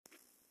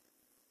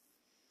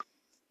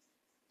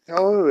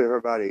Hello,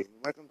 everybody.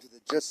 Welcome to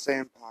the Just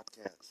Saying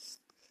podcast.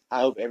 I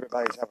hope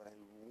everybody's having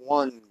a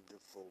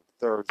wonderful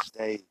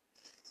Thursday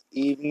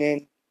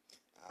evening.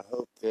 I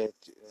hope that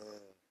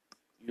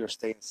you're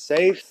staying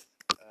safe,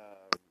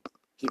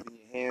 keeping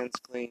your hands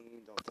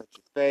clean, don't touch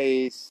your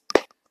face,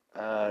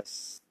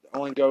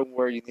 only go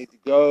where you need to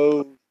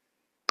go,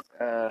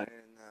 and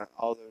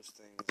all those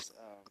things.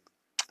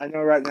 I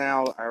know right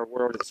now our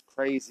world is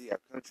crazy,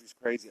 our country's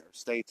crazy, our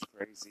state's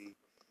crazy.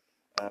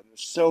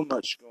 There's so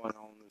much going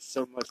on. There's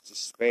so much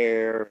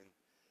despair,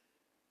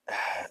 and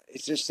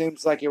it just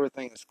seems like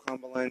everything is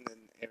crumbling,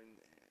 and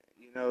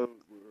we're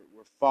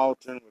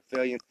faltering, we're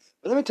failing.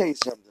 But let me tell you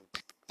something.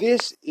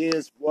 This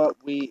is what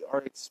we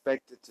are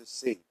expected to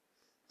see.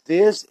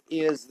 This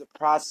is the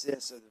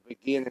process of the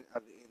beginning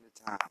of the end of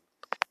time.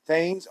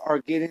 Things are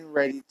getting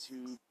ready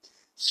to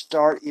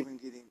start even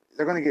getting.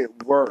 They're going to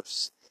get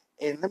worse.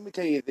 And let me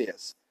tell you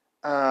this.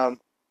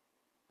 Um,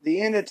 the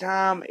end of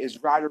time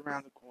is right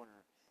around the corner.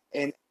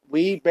 And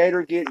we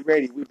better get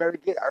ready. We better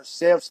get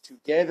ourselves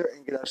together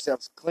and get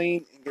ourselves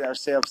clean and get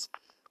ourselves,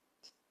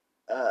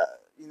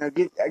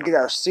 get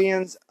our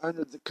sins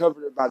under the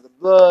cover by the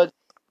blood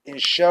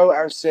and show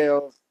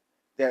ourselves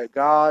that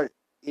God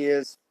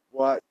is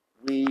what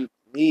we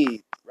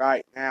need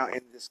right now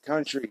in this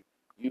country.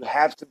 You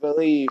have to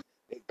believe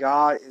that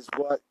God is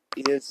what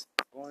is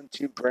going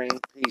to bring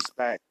peace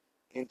back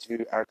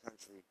into our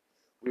country.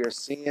 We are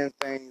seeing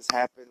things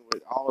happen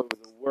with all over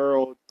the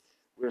world.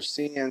 We're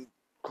seeing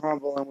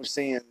crumble and we're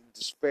seeing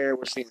despair.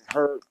 We're seeing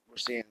hurt. We're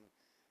seeing,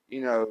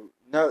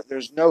 no,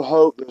 there's no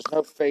hope. There's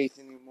no faith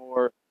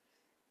anymore.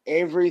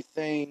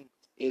 Everything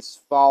is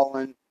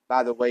fallen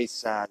by the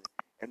wayside.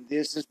 And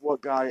this is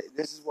what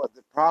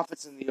the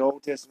prophets in the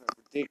Old Testament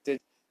predicted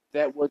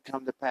that would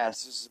come to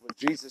pass. This is what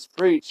Jesus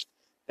preached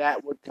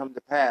that would come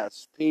to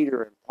pass.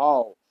 Peter and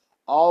Paul,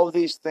 all of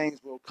these things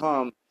will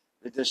come.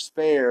 The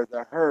despair,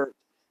 the hurt,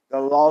 the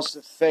loss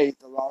of faith,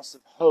 the loss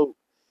of hope.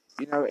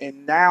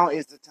 And now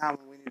is the time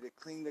when we need to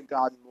cling to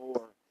God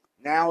more.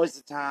 Now is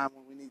the time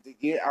when we need to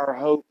get our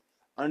hope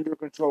under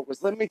control.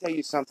 Because let me tell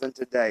you something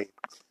today.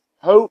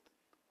 Hope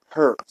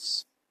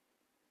hurts.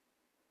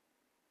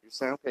 You're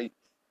saying, okay,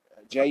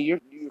 Jay, you're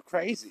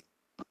crazy.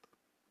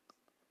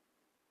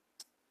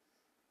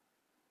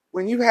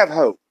 When you have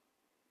hope,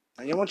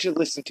 and I want you to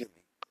listen to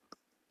me,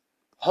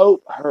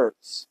 hope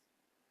hurts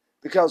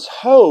because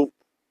hope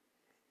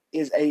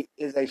is a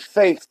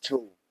faith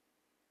tool.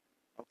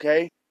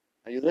 Okay,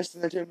 are you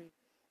listening to me?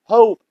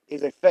 Hope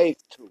is a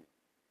faith tool.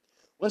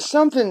 When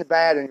something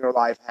bad in your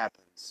life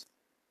happens,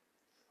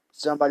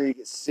 somebody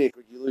gets sick,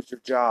 or you lose your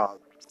job,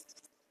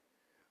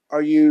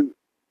 or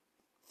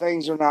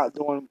things are not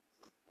going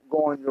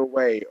your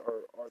way,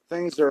 or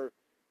things are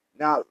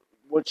not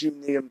what you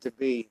need them to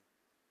be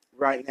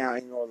right now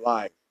in your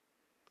life.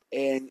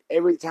 And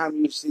every time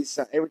you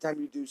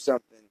do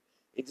something,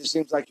 it just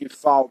seems like you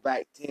fall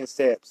back 10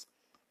 steps.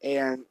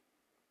 And,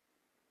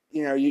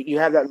 you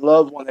have that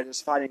loved one that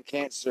is fighting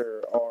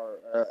cancer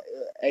or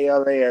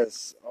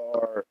ALS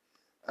or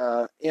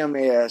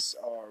MS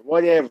or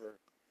whatever.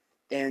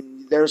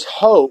 And there's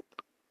hope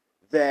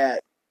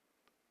that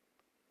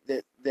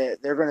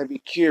they're going to be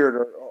cured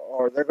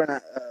or they're going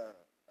to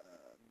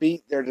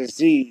beat their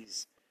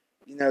disease.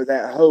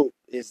 That hope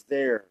is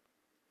there.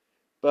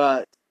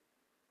 But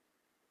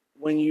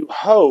when you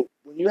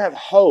have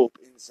hope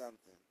in something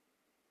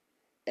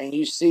and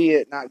you see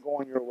it not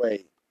going your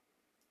way,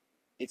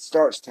 it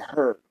starts to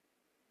hurt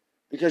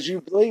because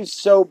you believe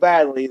so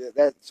badly that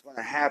that's going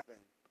to happen,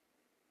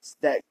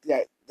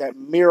 that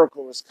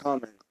miracle is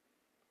coming,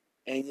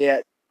 and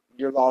yet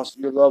your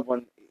loved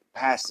one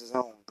passes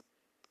on,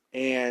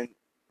 and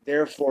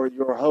therefore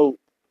your hope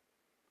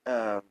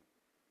um,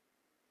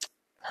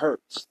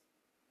 hurts.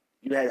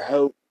 You had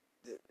hope,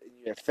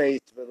 you had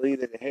faith to believe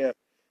that it helped.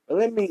 But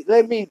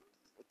let me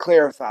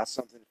clarify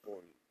something for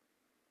you.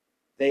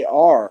 They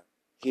are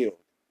healed.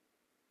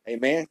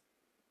 Amen.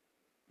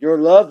 Your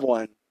loved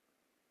one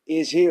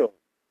is healed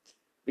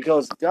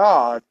because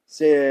God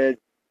said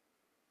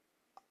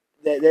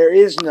that there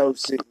is no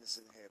sickness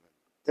in heaven.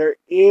 There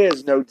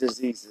is no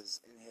diseases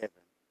in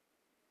heaven.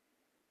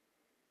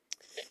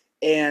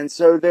 And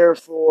so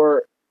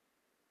therefore,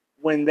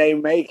 when they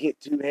make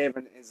it to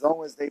heaven, as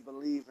long as they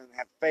believe and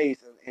have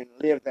faith and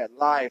live that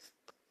life,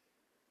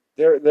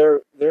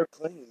 they're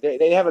clean.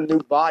 They have a new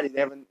body.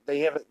 They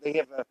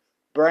have a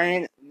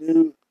brand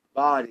new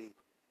body,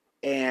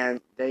 and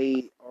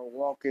they are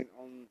walking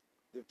on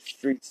the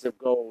streets of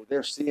gold.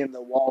 They're seeing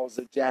the walls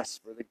of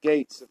jasper, the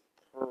gates of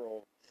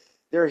pearl.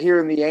 They're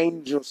hearing the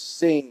angels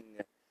sing.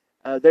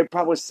 They're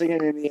probably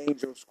singing in the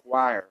angels'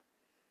 choir.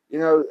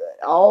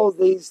 All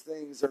these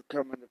things are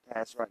coming to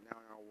pass right now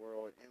in our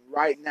world. And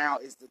right now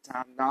is the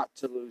time not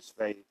to lose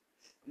faith,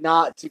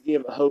 not to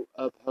give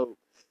up hope.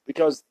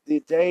 Because the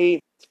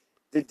day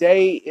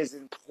is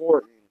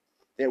important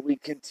that we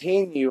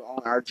continue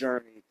on our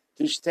journey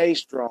to stay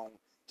strong,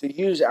 to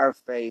use our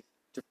faith,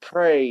 to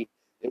pray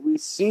that we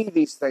see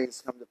these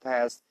things come to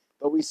pass,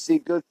 but we see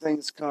good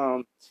things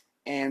come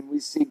and we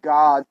see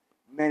God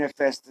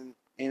manifesting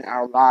in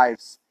our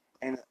lives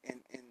and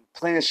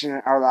plenishing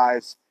our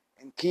lives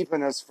and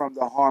keeping us from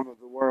the harm of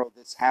the world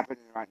that's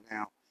happening right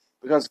now.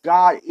 Because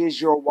God is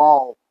your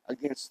wall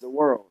against the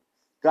world.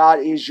 God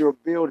is your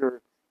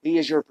builder. He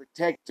is your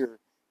protector.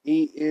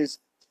 He is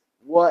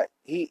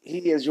he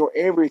is your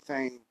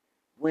everything.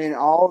 When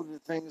all the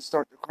things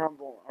start to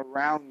crumble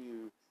around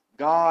you,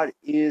 God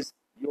is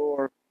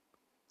your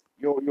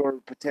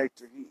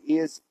protector. He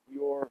is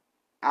your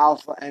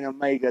Alpha and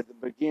Omega, the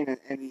beginning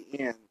and the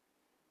end.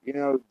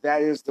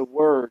 That is the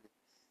word.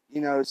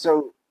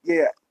 So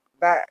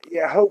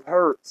hope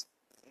hurts.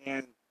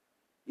 And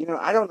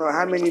I don't know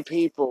how many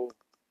people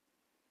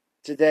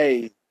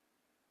today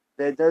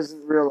that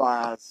doesn't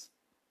realize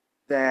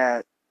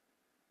that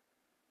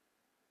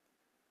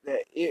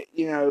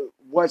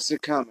what's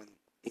coming.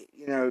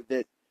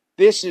 That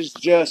this is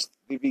just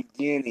the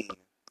beginning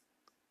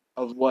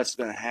of what's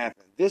going to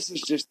happen. This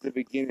is just the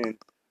beginning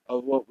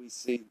of what we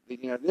see.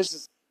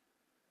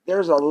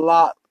 There's a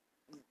lot.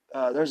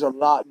 There's a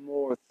lot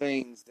more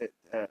things that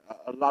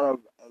a lot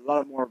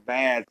of more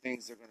bad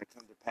things are going to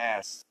come to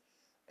pass,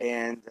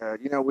 and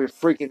we're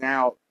freaking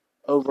out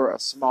over a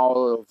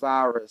small little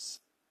virus,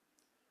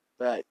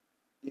 but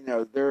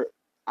there,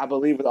 I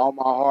believe with all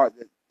my heart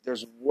that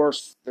there's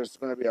worse. There's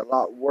going to be a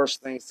lot worse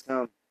things to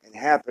come and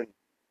happen,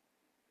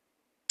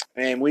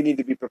 and we need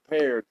to be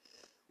prepared.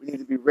 We need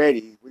to be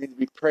ready. We need to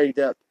be prayed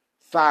up,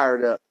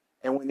 fired up,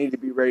 and we need to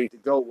be ready to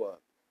go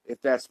up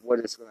if that's what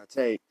it's going to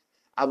take.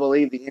 I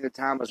believe the end of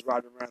time is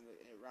right around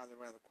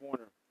the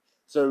corner.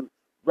 So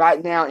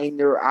right now in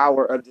your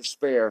hour of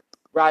despair,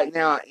 right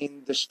now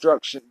in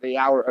destruction, the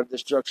hour of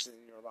destruction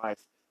in your life,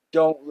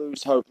 don't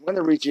lose hope. I'm going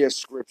to read you a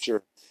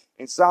scripture.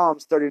 In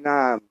Psalms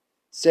 39:7,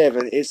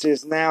 it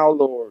says, "Now,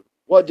 Lord,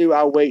 what do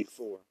I wait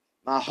for?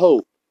 My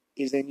hope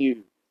is in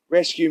you.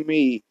 Rescue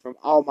me from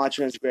all my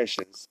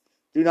transgressions.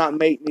 Do not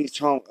make me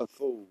tongue of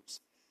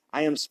fools.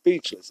 I am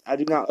speechless. I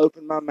do not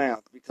open my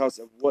mouth because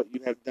of what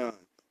you have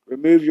done.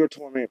 Remove your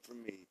torment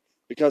from me.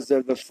 Because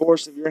of the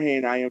force of your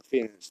hand I am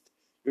finished.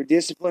 You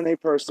discipline a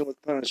person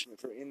with punishment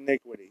for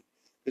iniquity,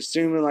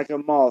 consuming like a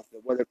moth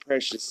that what is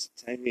precious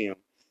to him.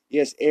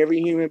 Yes,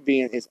 every human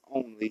being is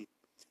only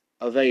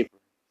a vapor."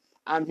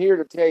 I'm here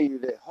to tell you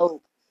that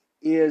hope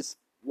is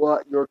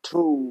what your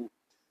tool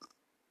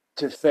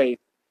to faith.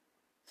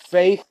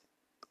 Faith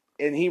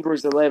in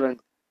Hebrews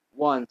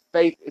 11:1,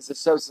 faith is the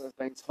substance of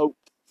things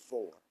hoped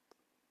for,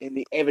 and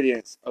the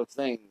evidence of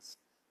things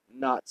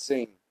not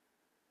seen.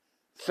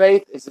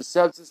 Faith is the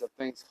substance of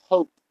things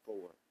hoped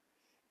for,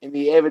 and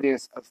the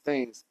evidence of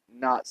things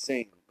not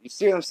seen. You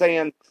see what I'm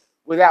saying?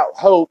 Without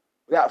hope,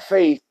 without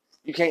faith,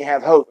 you can't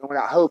have hope, and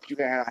without hope, you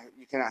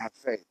cannot have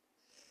faith.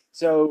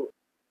 So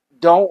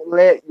don't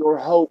let your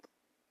hope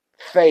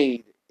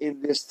fade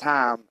in this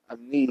time of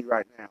need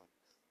right now.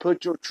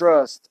 Put your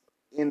trust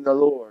in the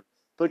Lord.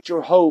 Put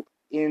your hope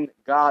in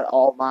God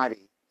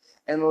Almighty,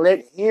 and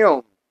let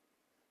Him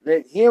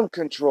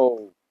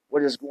control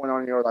what is going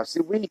on in your life.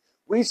 See,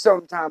 we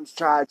sometimes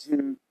try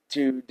to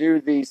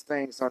do these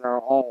things on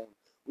our own.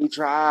 We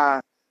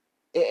try,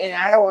 and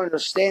I don't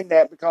understand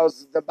that,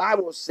 because the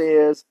Bible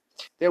says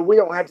that we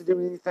don't have to do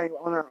anything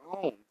on our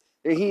own.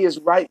 That He is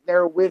right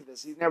there with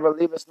us. He never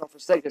leave us nor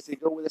forsake us. He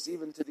go with us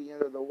even to the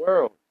end of the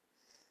world.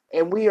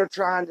 And we are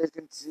trying to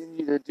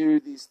continue to do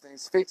these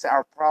things, fix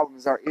our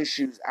problems, our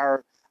issues,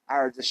 our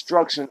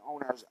destruction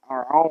on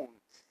our own.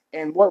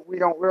 And what we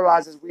don't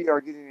realize is we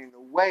are getting in the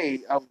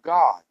way of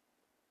God.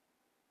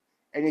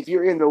 And if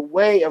you're in the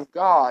way of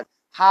God,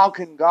 how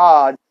can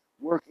God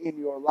work in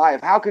your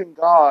life? How can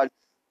God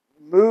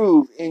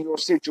move in your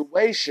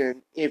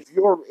situation if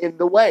you're in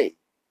the way?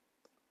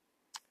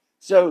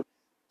 So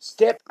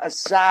step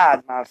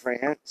aside, my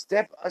friend.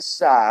 Step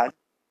aside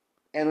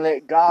and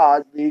let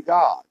God be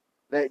God.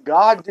 Let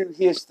God do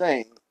His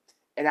thing,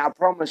 and I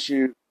promise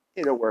you,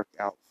 it'll work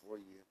out for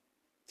you.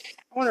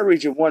 I want to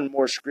read you one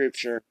more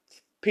scripture.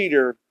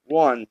 Peter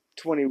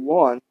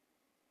 1:21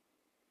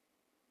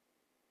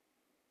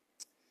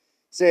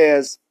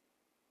 says,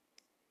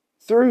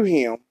 through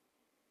him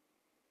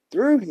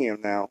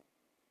now,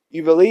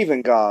 you believe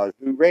in God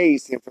who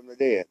raised Him from the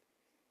dead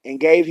and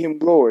gave Him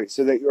glory,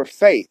 so that your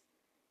faith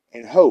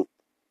and hope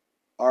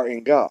are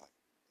in God.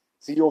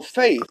 So your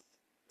faith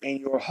and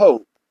your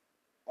hope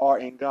are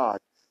in God.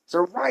 So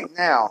right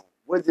now,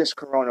 with this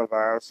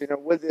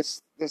coronavirus, with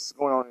this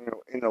going on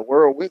in the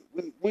world,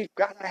 we've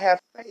got to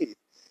have faith.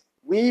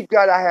 We've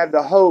got to have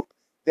the hope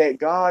that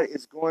God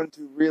is going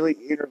to really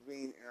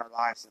intervene in our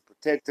lives and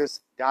protect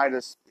us, guide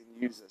us,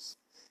 and use us.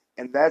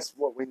 And that's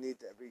what we need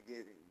to be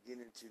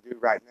getting to do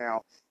right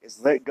now, is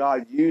let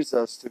God use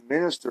us to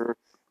minister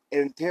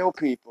and tell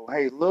people,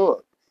 hey,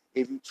 look,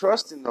 if you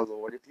trust in the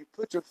Lord, if you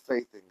put your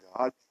faith in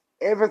God,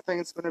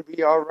 everything's going to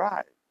be all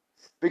right.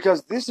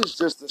 Because this is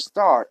just the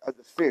start of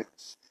the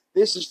finish.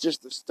 This is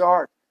just the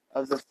start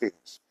of the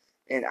finish.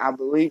 And I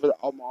believe with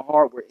all my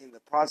heart we're in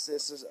the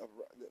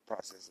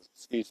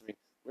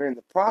We're in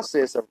the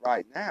process of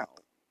right now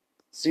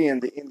seeing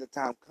the end of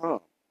time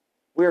come.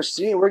 We're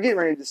getting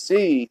ready to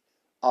see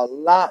a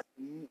lot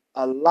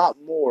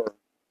more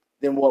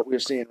than what we're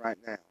seeing right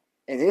now.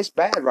 And it's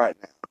bad right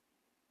now.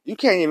 You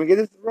can't even get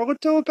a roll of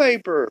toilet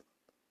paper.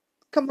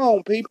 Come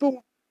on,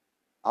 people.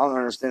 I don't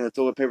understand the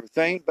toilet paper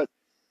thing, but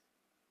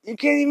you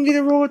can't even get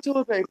a roll of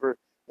toilet paper.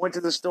 Went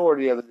to the store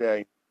the other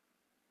day,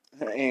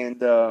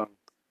 and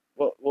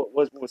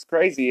what's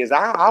crazy is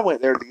I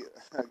went there to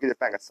get a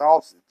pack of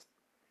sausage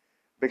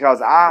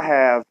because I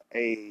have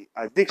a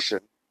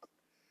addiction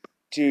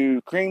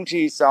to cream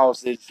cheese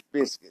sausage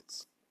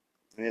biscuits.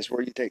 And that's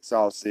where you take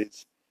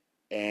sausage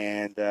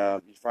and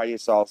you fry your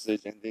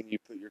sausage, and then you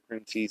put your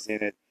cream cheese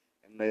in it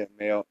and let it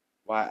melt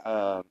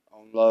on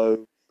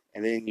low,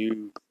 and then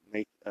you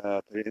put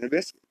it in a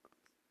biscuit.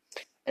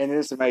 And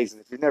it's amazing.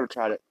 If you've never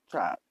tried it,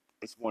 try it.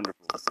 It's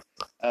wonderful.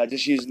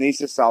 Just use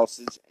Nisa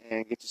sausage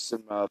and get you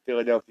some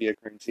Philadelphia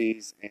cream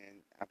cheese,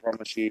 and I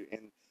promise you,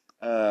 and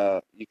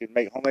you can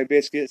make homemade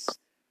biscuits,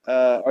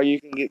 or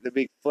you can get the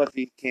big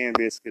fluffy canned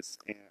biscuits,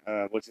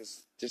 which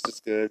is just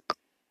as good.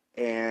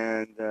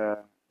 And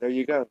there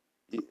you go.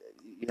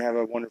 You have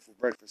a wonderful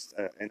breakfast,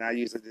 and I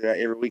usually do that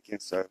every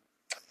weekend. So,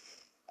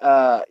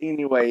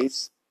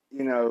 anyways,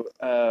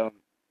 I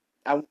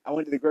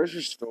went to the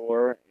grocery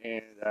store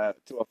and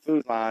to a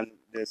food line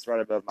that's right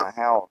above my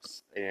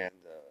house, and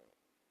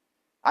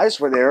I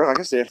just went there, like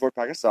I said, for a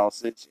pack of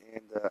sausage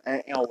and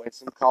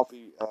some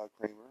coffee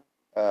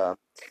creamer.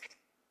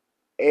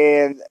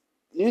 And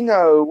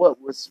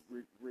what was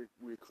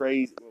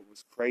crazy? What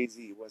was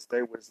crazy was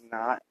there was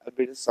not a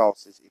bit of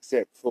sausage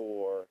except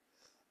for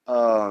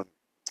um,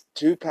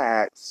 2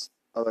 packs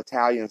of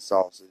Italian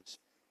sausage.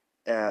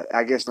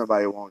 I guess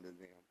nobody wanted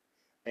them,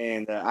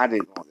 and I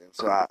didn't want them,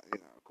 so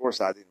of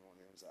course, I didn't want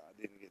them, so I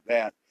didn't get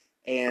that.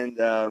 And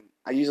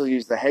I usually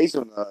use the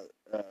hazelnut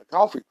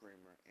coffee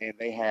creamer, and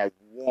they had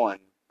one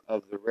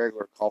of the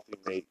regular coffee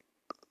creamer.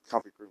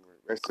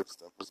 The rest of the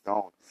stuff was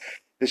gone.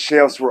 The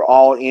shelves were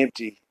all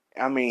empty.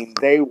 I mean,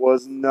 there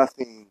was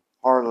nothing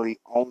hardly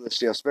on the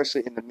shelf,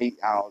 especially in the meat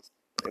aisles.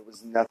 There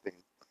was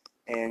nothing.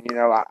 And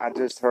I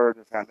just heard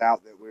and found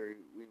out that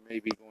we may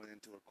be going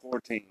into a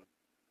quarantine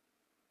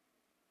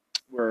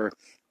where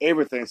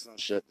everything's gonna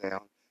shut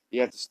down.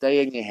 You have to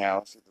stay in your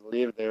house. You have to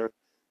live there.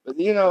 But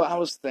I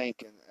was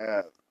thinking,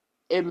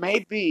 it may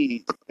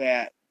be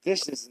that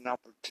this is an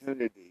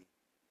opportunity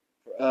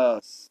for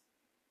us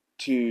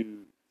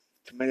to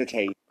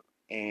meditate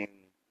and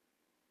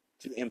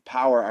to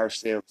empower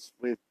ourselves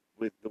with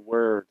the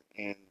word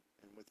and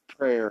with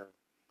prayer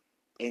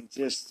and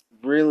just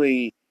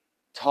really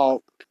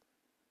talk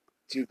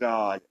to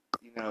God,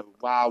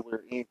 while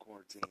we're in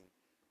quarantine.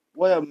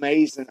 What an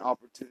amazing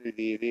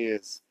opportunity it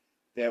is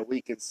that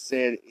we can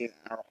sit in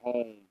our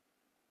home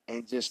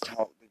and just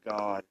talk to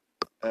God,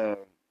 um,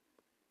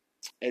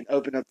 and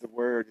open up the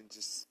Word and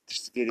just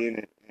get in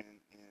it and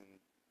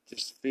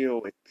just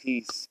feel at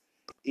peace,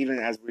 even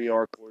as we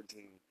are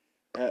quarantined.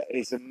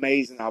 It's an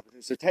amazing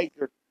opportunity. So take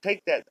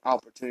that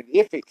opportunity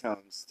if it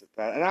comes to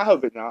pass, and I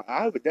hope it not.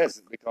 I hope it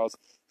doesn't because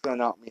it's gonna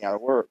knock me out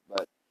of work.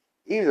 But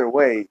either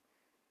way,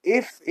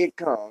 if it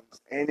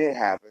comes and it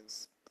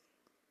happens,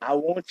 I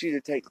want you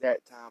to take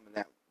that time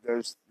and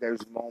those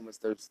moments,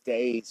 those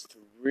days to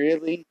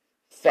really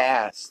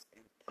fast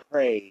and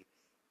pray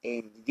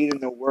and get in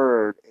the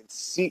Word and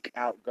seek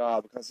out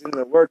God, because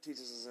the Word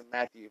teaches us in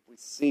Matthew, if we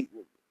seek,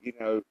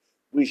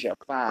 we shall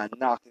find,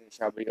 knocking it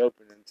shall be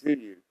opened unto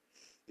you.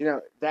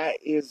 That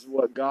is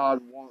what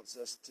God wants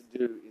us to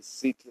do, is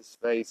seek His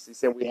face. He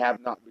said we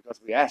have not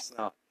because we ask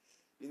not.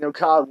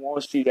 God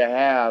wants you to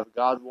have.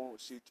 God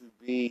wants you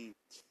to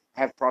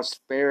have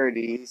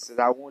prosperity. He said,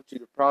 I want you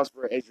to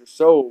prosper as your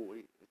soul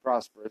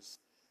prospers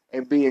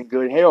and be in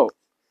good health.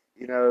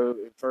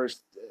 In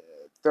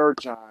third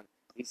John,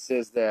 he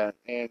says that.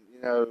 And,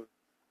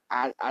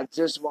 I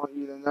just want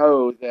you to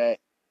know that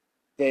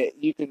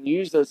you can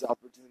use those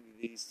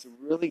opportunities to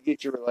really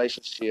get your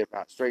relationship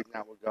straightened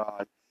out with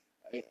God,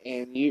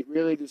 and you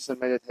really do some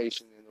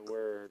meditation in the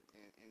Word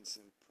and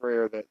some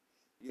prayer that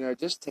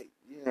just take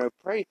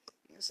pray.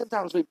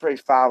 Sometimes we pray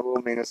 5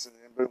 little minutes and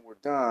then boom, we're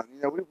done.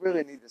 We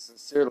really need to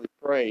sincerely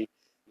pray.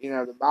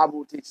 The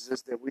Bible teaches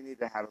us that we need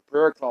to have a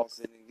prayer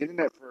closet and get in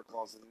that prayer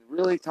closet and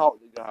really talk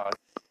to God.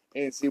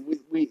 And see,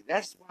 we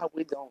that's why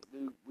we don't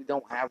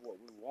have what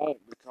we want,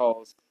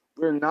 because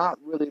we're not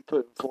really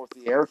putting forth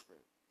the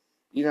effort.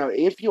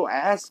 If you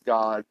ask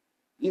God,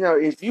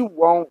 if you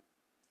want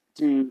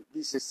to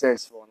be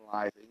successful in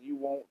life and you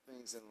want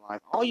things in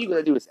life, all you got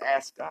to do is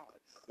ask God.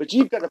 But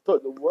you've got to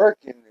put the work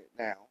in it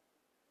now.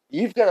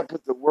 You've got to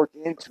put the work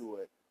into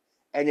it.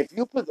 And if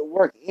you put the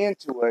work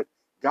into it,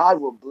 God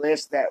will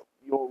bless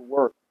your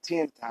work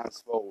 10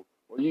 times fold.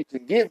 Or you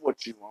can get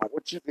what you want,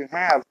 what you can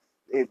have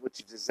is what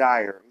you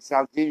desire. He said,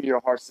 I'll give you your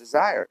heart's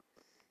desire.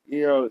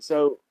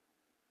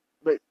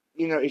 But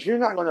if you're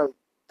not going to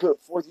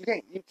put forth, you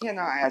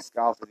cannot ask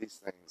God for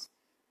these things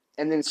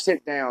and then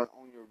sit down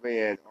on your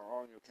bed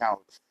or on your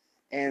couch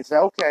and say,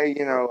 okay,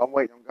 I'm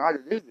waiting on God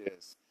to do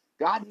this.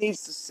 God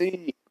needs to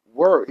see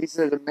work. He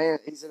said, a man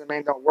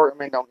don't work, a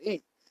man don't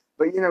eat.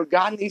 But,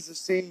 God needs to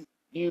see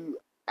you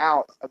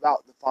out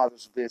about the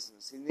Father's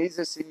business. He needs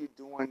to see you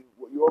doing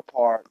your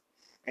part.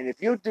 And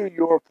if you do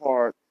your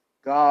part,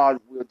 God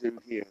will do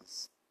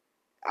His.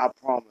 I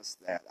promise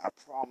that. I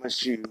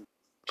promise you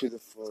to the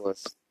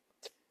fullest.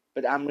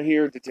 But I'm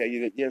here to tell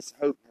you that yes,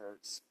 hope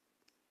hurts.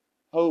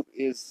 Hope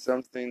is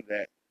something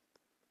that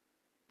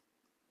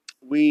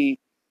we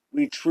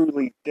we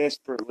truly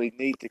desperately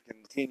need to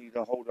continue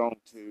to hold on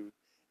to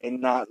and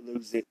not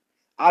lose it.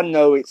 I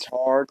know it's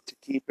hard to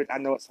keep it. I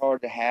know it's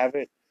hard to have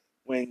it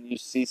when you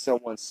see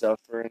someone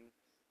suffering,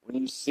 when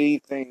you see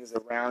things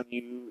around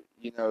you,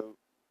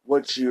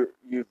 what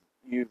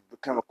you've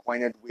become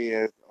acquainted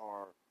with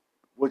or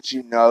what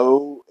you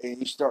know, and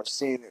you start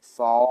seeing it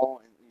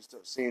fall and you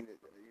start seeing it,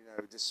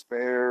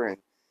 despair and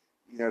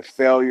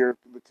failure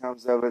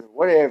becomes of it,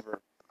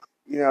 whatever.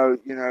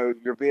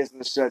 Your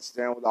business shuts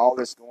down with all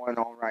this going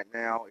on right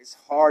now. It's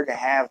hard to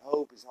have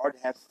hope. It's hard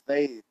to have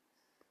faith.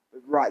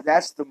 But right,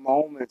 that's the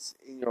moments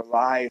in your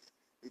life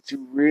that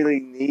you really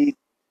need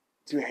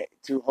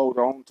to hold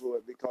on to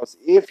it. Because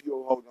if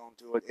you'll hold on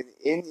to it,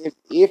 and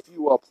if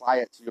you apply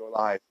it to your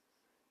life,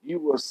 you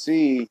will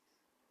see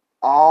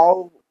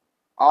all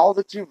all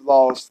that you've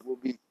lost will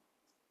be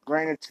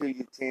granted to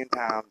you 10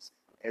 times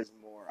as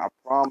more. I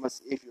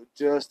promise if you'll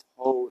just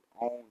hold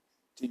on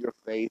to your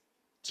faith,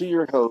 to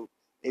your hope,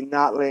 and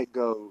not let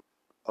go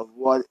of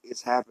what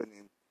is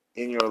happening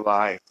in your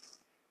life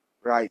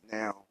right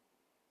now.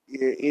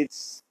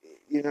 It's,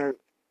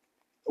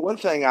 one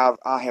thing I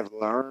have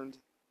learned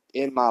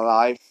in my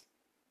life,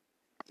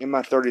 in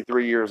my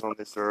 33 years on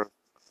this earth,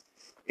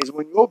 is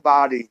when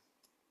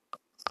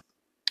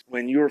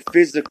your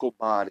physical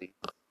body,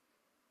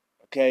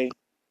 okay,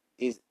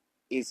 is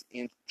is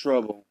in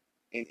trouble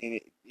and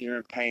you're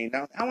in pain.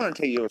 Now, I want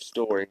to tell you a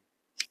story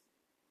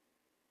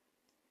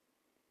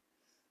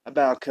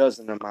about a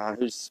cousin of mine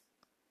who's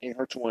in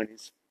her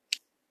 20s.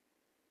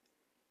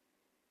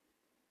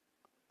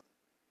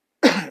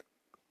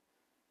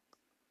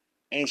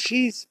 And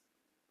she's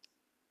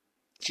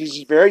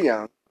very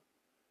young,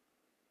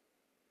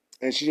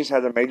 and she just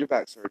had a major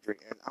back surgery.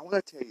 And I want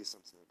to tell you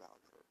something about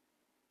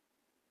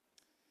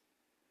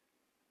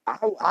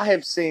her. I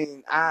have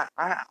seen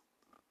I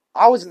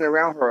wasn't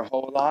around her a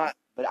whole lot,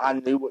 but I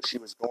knew what she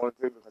was going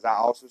through because I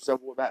also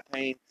suffered with back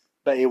pain,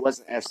 but it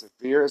wasn't as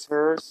severe as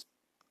hers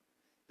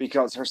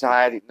because her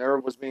sciatic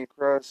nerve was being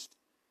crushed.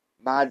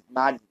 My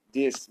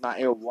disc, my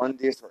L1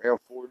 disc or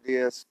L4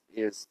 disc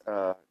is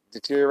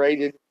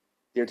deteriorating,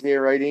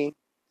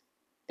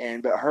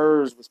 and but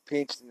hers was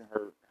pinched in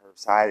her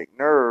sciatic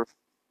nerve,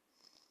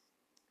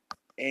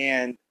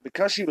 and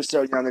because she was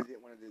so young, they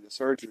didn't want to do the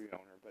surgery on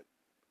her. But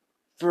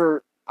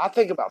for I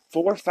think about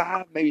 4,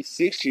 5, maybe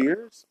 6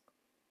 years,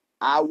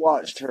 I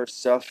watched her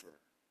suffer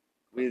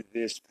with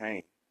this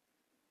pain.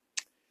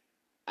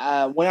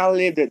 When I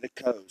lived at the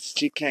coast,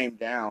 she came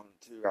down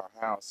to our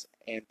house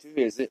and to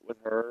visit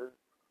with her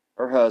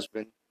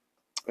husband,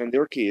 and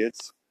their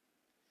kids,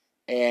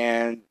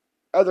 and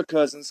other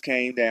cousins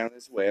came down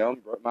as well,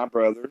 my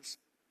brothers,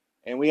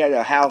 and we had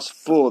a house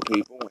full of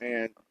people.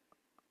 And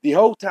the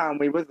whole time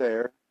we were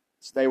there,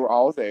 so they were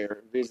all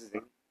there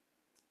visiting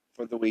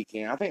for the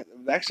weekend. I think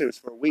actually it was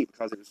for a week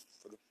because it was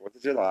for the 4th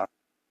of July.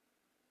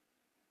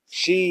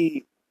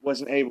 She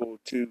wasn't able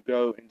to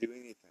go and do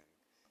anything.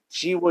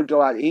 She would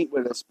go out and eat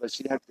with us, but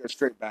she'd have to go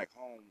straight back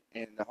home.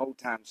 And the whole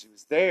time she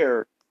was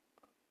there,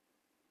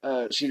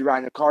 she'd ride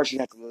in the car.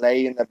 She'd have to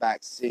lay in the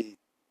back seat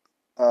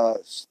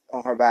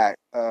on her back.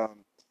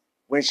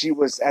 When she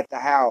was at the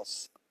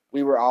house,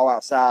 we were all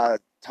outside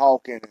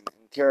talking and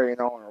carrying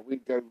on, or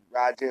we'd go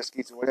ride jet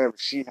skis or whatever.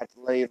 She had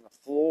to lay on the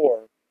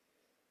floor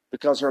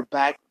because her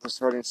back was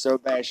hurting so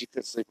bad she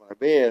couldn't sleep on her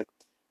bed.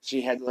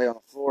 She had to lay on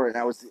the floor, and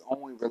that was the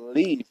only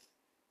relief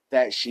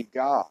that she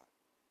got.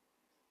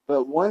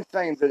 But one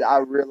thing that I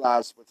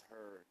realized with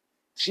her,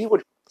 she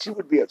would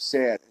be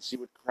upset and she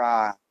would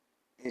cry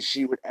and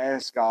she would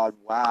ask God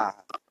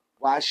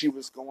why she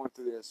was going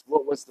through this.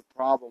 What was the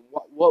problem?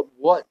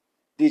 What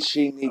did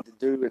she need to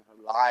do in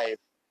her life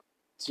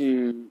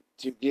to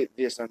get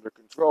this under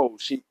control?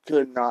 She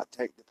could not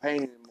take the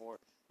pain anymore.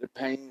 The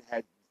pain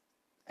had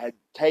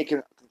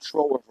taken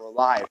control of her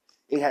life.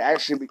 It had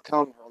actually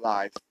become her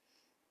life,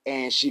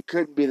 and she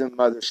couldn't be the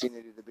mother she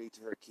needed to be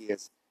to her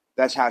kids.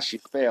 That's how she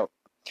felt,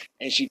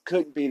 and she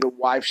couldn't be the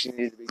wife she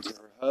needed to be to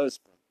her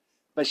husband.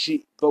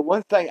 But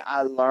one thing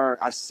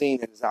I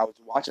seen it as I was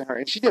watching her,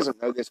 and she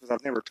doesn't know this because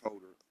I've never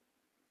told her.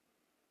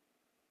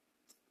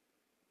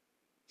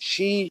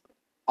 She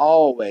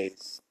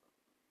always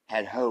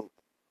had hope.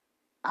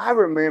 I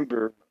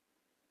remember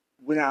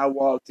when I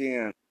walked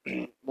in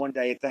one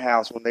day at the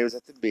house when they was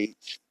at the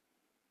beach.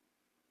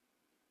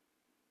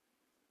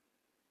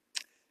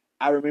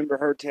 I remember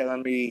her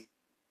telling me,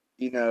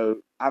 I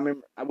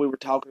remember we were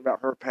talking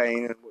about her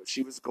pain and what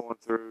she was going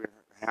through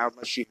and how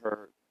much she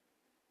hurt.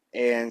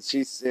 And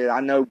she said,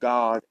 I know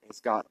God has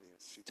got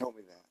this. She told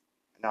me that.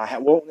 And I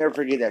won't never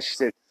forget that. She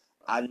said,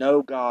 I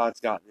know God's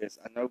got this.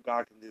 I know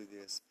God can do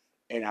this.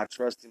 And I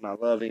trust Him. I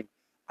love Him.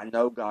 I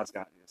know God's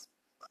got this.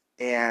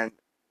 And,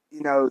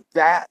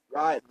 that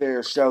right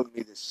there showed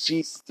me that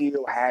she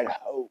still had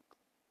hope.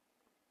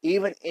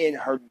 Even in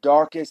her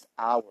darkest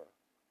hour,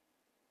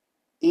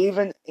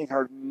 even in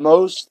her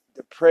most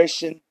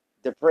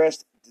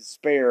depressed,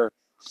 despair,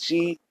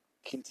 she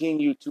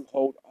continued to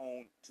hold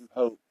on to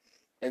hope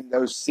in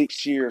those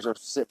 6 years or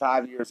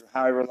 5 years or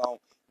however long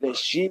that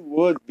she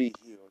would be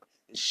healed,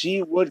 that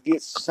she would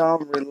get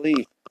some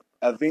relief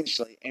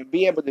eventually and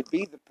be able to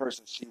be the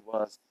person she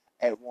was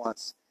at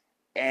once.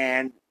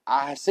 And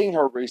I have seen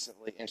her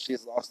recently, and she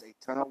has lost a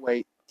ton of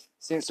weight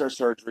since her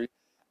surgery,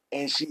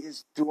 and she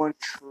is doing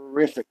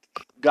terrific.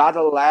 God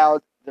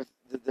allowed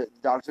the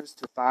doctors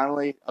to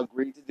finally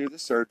agree to do the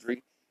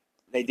surgery.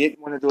 They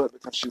didn't want to do it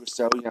because she was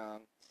so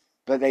young,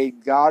 but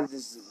God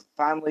has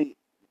finally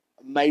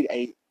made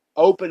a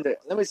opened it.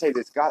 Let me say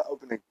this: God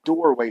opened a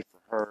doorway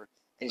for her,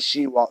 and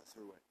she walked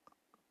through it.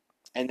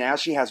 And now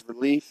she has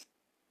relief.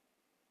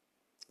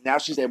 Now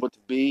she's able to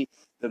be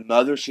the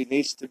mother she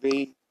needs to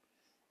be,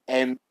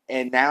 and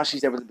now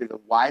she's able to be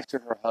the wife to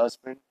her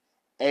husband,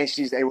 and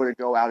she's able to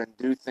go out and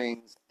do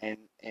things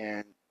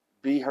and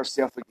be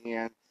herself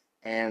again,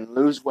 and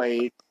lose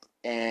weight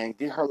and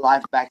get her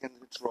life back into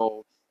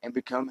control and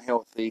become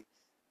healthy.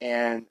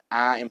 And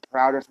I am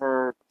proud of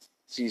her.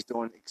 She's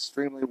doing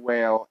extremely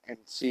well, and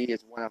she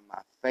is one of my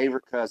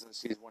favorite cousins.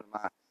 She's one of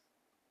my,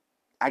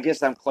 I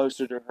guess I'm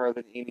closer to her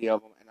than any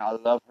of them, and I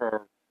love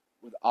her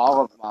with all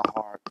of my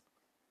heart.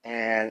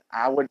 And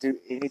I would do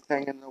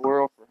anything in the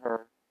world for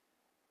her,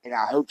 and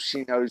I hope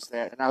she knows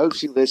that, and I hope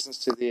she listens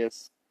to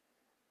this.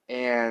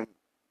 And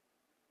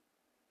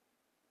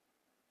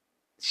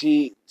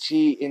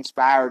she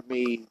inspired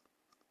me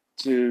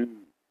to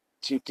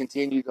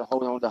continue to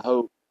hold on to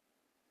hope.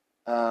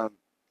 Um,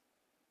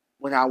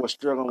 when I was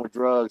struggling with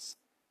drugs,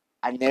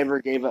 I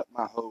never gave up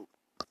my hope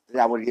that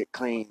I would get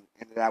clean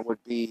and that I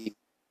would be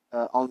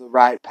on the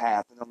right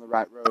path and on the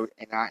right road.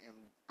 And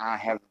I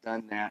have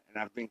done that,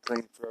 and I've been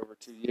clean for over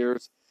 2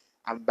 years.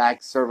 I'm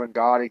back serving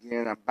God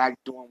again. I'm back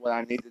doing what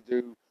I need to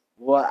do,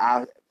 what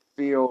I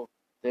feel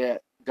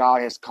that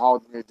God has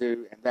called me to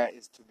do, and that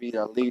is to be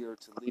a leader,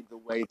 to lead the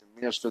way, to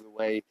minister the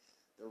way,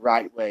 the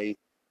right way.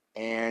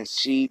 And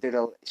she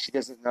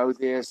doesn't know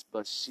this,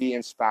 but she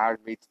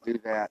inspired me to do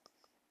that.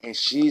 And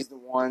she's the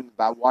one,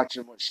 by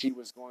watching what she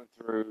was going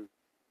through,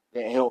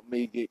 that helped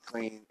me get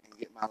clean and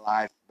get my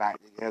life back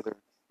together.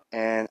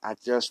 And I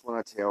just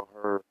want to tell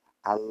her,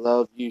 I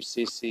love you,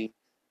 Sissy,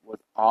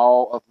 with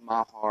all of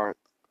my heart.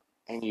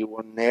 And you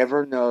will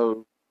never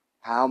know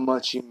how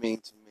much you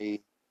mean to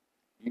me.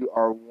 You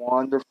are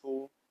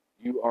wonderful.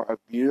 You are a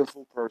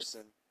beautiful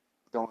person.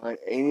 Don't let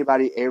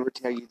anybody ever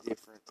tell you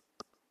different,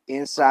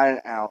 inside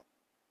and out.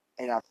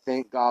 And I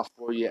thank God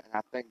for you. And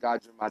I thank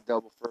God you're my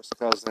double first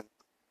cousin.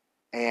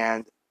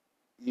 And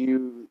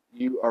you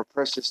are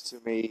precious to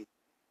me.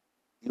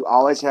 You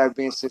always have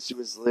been since you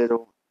was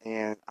little,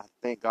 and I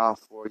thank God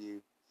for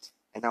you.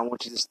 And I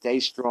want you to stay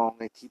strong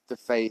and keep the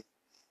faith,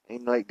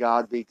 and let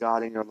God be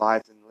God in your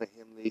life, and let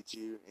Him lead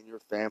you and your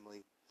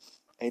family.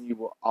 And you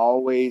will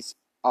always,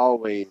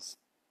 always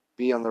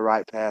be on the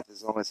right path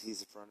as long as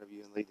He's in front of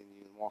you and leading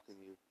you and walking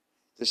you.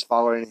 Just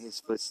following in His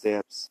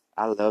footsteps.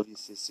 I love you,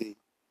 Sissy.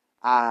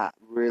 I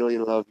really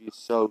love you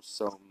so,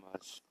 so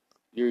much.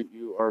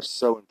 You are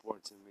so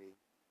important to me.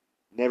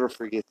 Never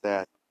forget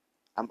that.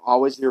 I'm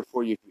always here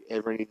for you if you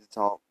ever need to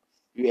talk.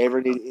 If you ever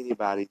need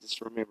anybody,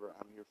 just remember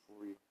I'm here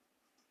for you.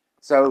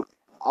 So,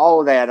 all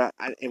of that,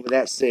 and with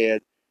that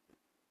said,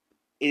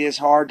 it is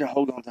hard to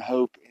hold on to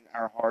hope in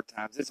our hard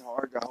times. It's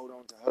hard to hold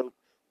on to hope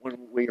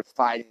when we are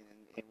fighting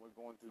and we're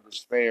going through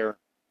despair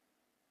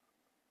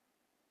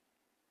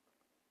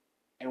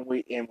and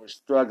we're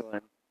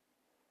struggling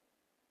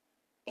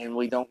and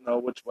we don't know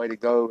which way to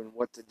go and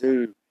what to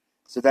do.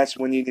 So that's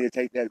when you need to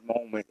take that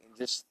moment and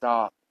just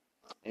stop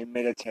and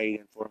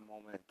meditating for a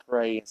moment and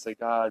pray and say,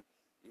 God,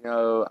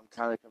 I'm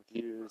kind of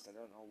confused. I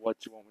don't know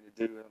what you want me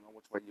to do. I don't know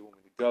which way you want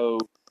me to go.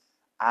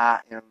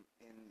 I am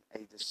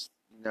in a just,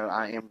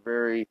 I am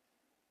very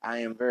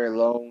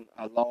alone.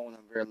 I'm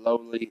very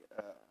lowly.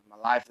 My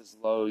life is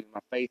low. My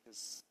faith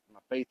is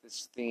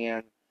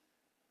thin.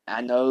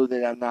 I know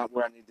that I'm not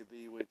where I need to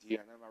be with you.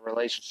 I know my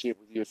relationship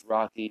with you is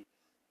rocky.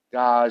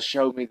 God,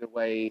 show me the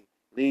way.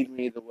 Lead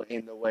me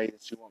in the way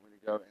that you want me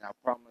to go. And I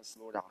promise,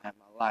 Lord, I'll have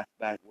my life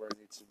back where it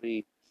needs to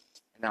be.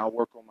 And I'll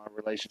work on my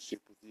relationship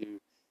with you.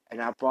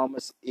 And I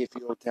promise, if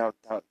you'll talk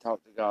to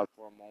God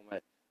for a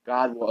moment,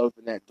 God will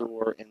open that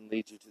door and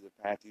lead you to the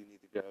path you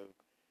need to go.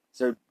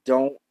 So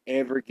don't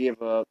ever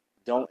give up.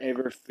 Don't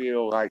ever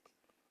feel like,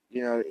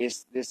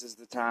 this is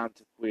the time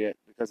to quit,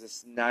 because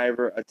it's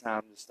never a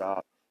time to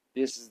stop.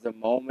 This is the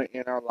moment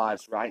in our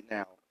lives right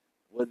now,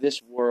 with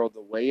this world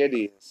the way it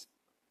is,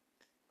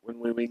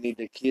 when we need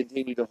to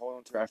continue to hold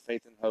on to our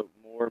faith and hope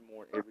more and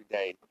more every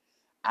day.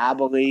 I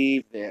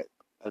believe that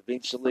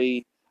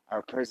eventually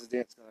our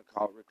president's going to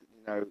call,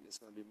 it's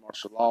going to be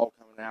martial law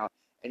coming out.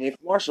 And if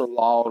martial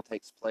law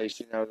takes place,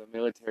 the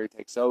military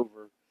takes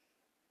over,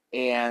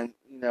 and,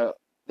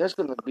 there's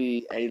going to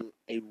be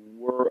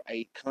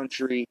a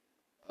country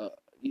uh,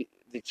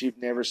 that you've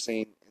never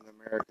seen in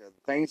America.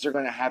 Things are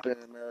going to happen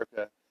in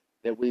America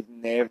that we've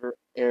never,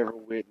 ever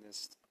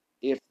witnessed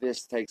if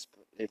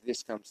if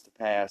this comes to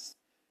pass.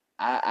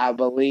 I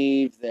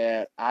believe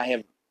that I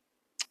have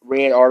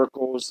read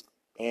articles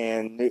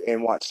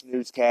and watch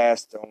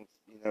newscasts on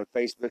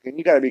Facebook. And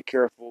you got to be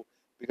careful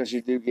because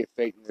you do get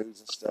fake news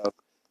and stuff.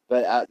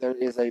 But there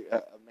is a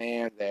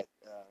man that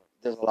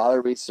does a lot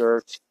of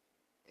research,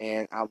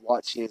 and I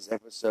watch his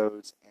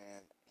episodes,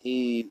 and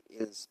he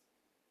is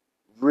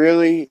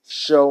really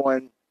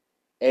showing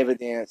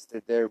evidence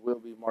that there will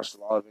be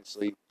martial law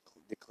eventually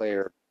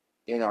declared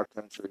in our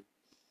country.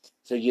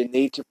 So you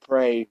need to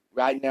pray.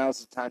 Right now is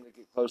the time to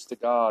get close to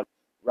God.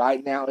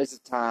 Right now is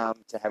the time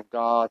to have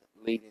God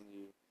leading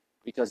you.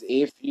 Because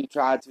if you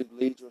try to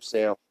lead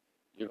yourself,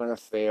 you're going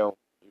to fail,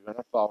 you're going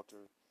to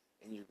falter,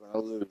 and you're going to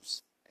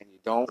lose. And you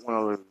don't want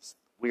to lose.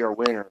 We are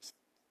winners.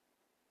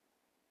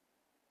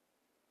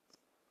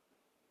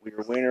 We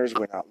are winners,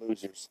 we're not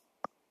losers.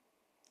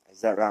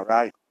 Is that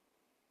right?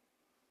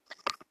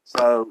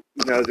 So,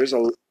 there's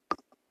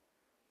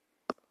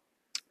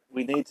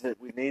we need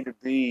to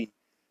be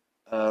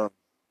um,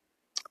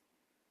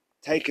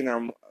 taking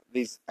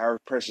our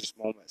precious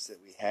moments that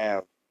we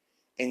have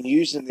and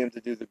using them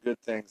to do the good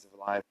things of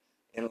life.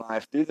 In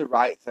life, do the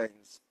right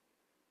things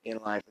in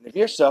life. And if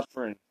you're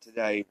suffering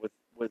today with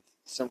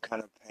some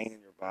kind of pain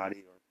in your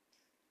body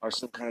or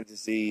some kind of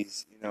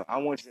disease, I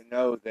want you to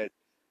know that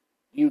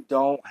you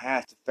don't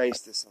have to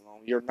face this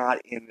alone. You're not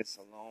in this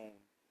alone.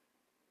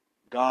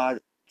 God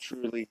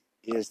truly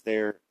is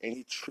there, and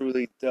He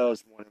truly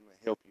does want to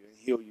help you and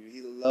heal you.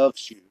 He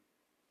loves you.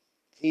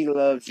 He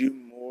loves you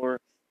more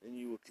than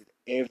you could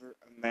ever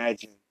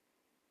imagine.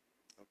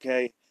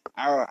 Okay,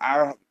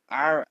 our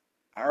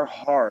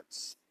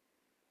hearts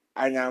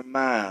and our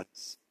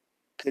minds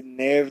could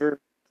never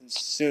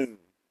consume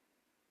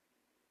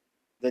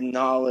the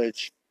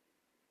knowledge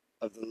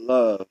of the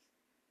love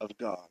of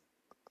God.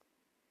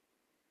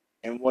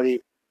 And when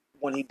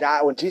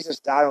Jesus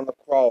died on the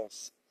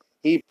cross,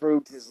 He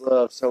proved His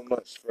love so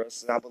much for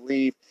us. And I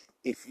believe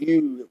if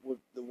you were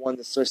the one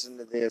that's listening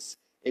to this,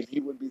 if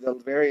you would be the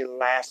very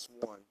last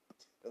one,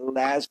 the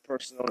last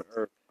person on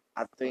earth,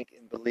 I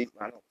believe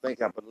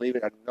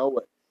it, I know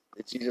it,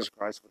 that Jesus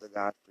Christ would have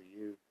died for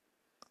you.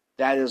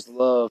 That is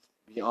love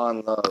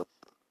beyond love.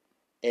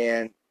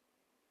 And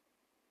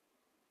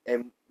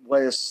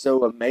what is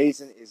so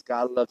amazing is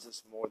God loves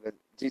us more than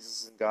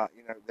Jesus and God.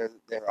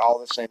 They're all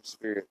the same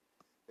spirit.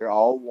 They're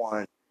all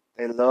one.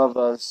 They love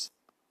us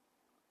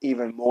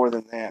even more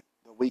than that,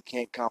 but we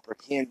can't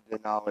comprehend the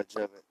knowledge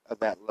of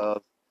that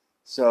love.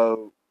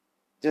 So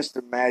just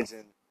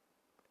imagine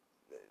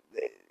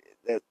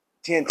that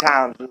 10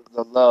 times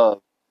the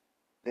love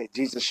that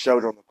Jesus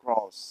showed on the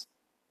cross.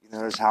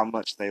 Is how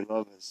much they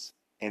love us.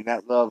 And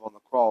that love on the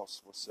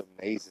cross was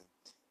amazing.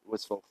 It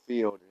was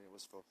fulfilled, and it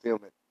was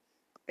fulfillment.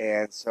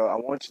 And so I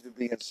want you to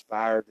be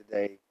inspired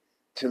today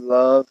to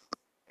love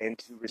and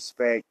to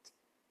respect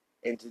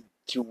and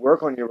to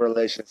work on your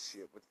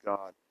relationship with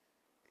God.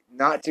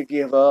 Not to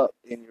give up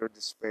in your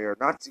despair,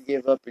 not to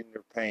give up in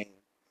your pain,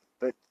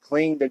 but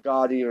cling to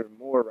God even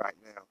more right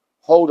now.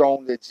 Hold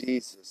on to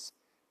Jesus,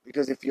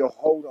 because if you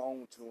hold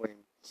on to Him,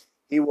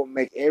 He will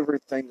make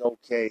everything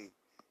okay.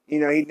 He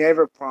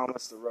never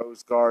promised the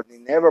rose garden. He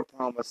never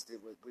promised that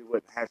we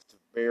wouldn't have to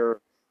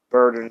bear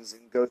burdens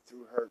and go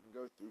through hurt and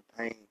go through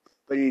pain.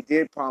 But He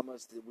did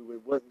promise that we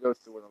wouldn't go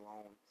through it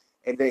alone,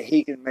 and that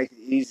He can make it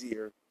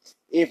easier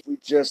if we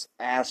just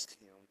ask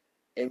Him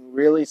and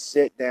really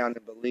sit down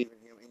and believe in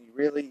Him and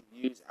really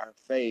use our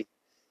faith.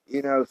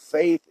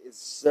 Faith is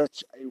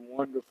such a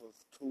wonderful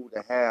tool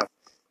to have,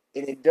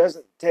 and it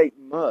doesn't take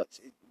much.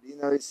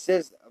 It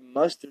says a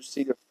mustard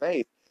seed of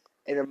faith,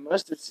 and a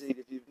mustard seed,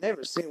 if you've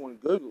never seen one,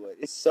 Google it.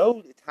 It's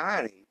so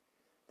tiny.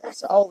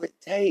 That's all it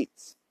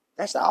takes.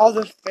 That's all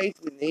the faith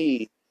we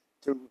need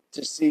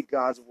to see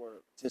God's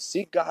work, to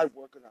see God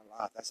work in our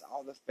life. That's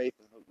all the faith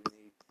and hope we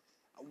need.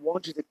 I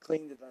want you to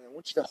cling to that. I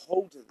want you to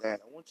hold to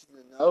that. I want you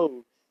to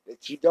know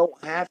that you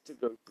don't have to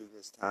go through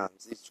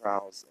these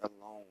trials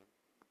alone.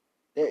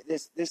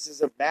 This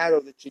is a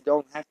battle that you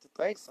don't have to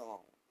face alone.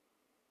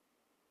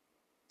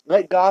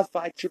 Let God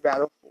fight your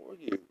battle for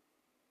you.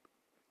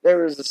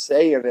 There was a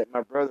saying that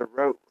my brother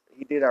wrote.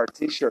 He did our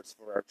T-shirts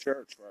for our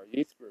church, for our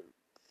youth group.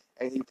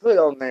 And he put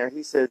on there,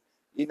 he said,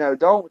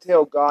 don't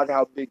tell God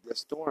how big the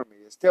storm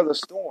is. Tell the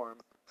storm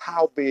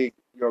how big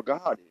your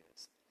God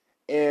is.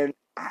 And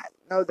I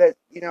know that,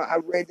 I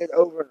read that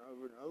over and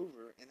over and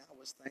over, and I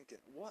was thinking,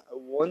 what a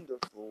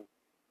wonderful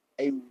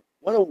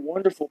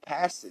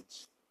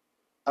passage,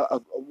 a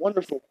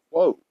wonderful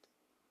quote.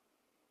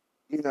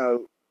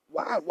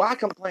 Why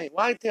complain?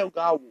 Why tell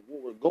God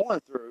what we're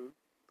going through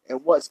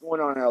and what's going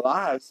on in our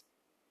lives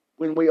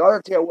when we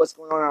ought to tell what's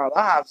going on in our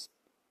lives,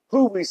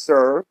 who we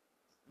serve,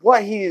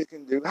 what He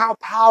can do, how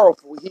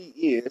powerful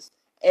He is,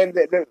 and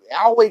that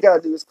all we got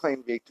to do is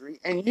claim victory,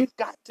 and you've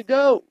got to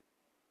go.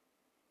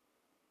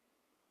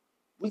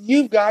 Well,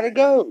 you've got to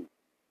go.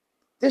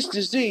 This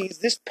disease,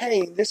 this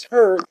pain, this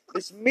hurt,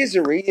 this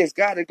misery has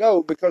got to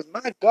go, because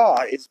my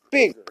God is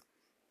bigger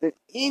than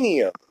any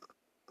of it.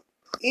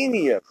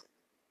 Any of it.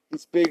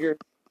 He's bigger.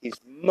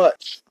 He's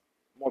much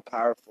more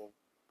powerful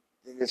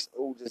than this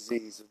old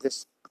disease, of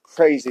this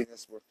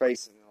craziness we're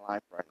facing in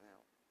life right now.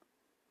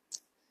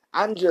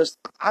 I'm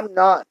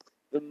not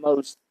the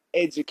most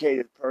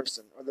educated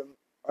person or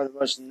the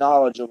most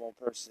knowledgeable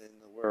person in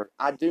the word.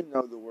 I do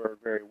know the word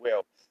very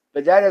well,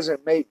 but that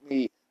doesn't make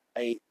me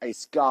a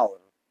scholar.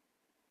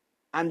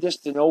 I'm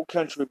just an old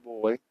country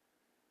boy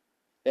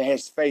that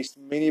has faced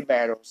many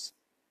battles,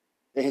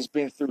 that has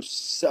been through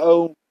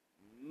so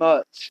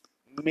much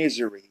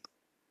misery,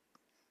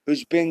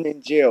 who's been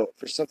in jail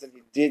for something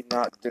he did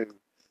not do,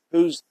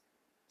 who's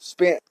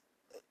spent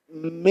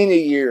many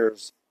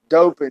years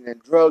doping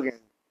and drugging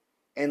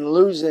and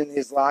losing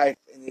his life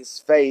and his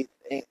faith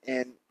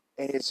and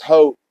his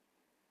hope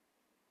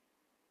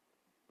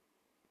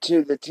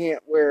to the tent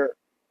where,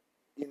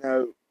 you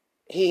know,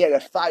 he had a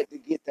fight to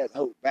get that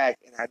hope back,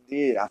 and I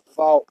did. I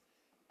fought.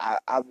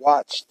 I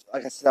watched,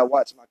 like I said, I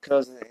watched my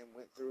cousin and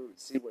went through and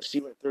see what she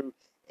went through,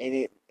 and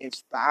it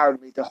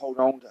inspired me to hold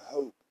on to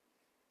hope,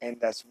 and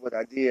that's what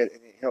I did,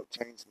 and it helped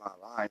change my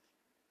life.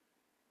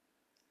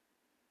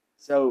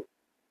 So,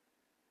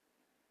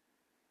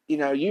 you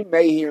know, you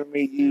may hear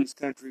me use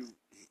country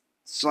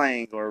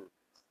slang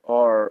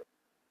or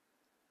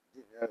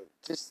you know,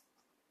 just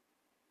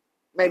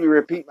maybe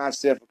repeat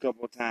myself a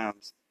couple of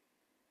times,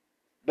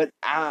 but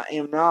I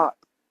am not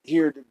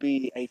here to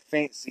be a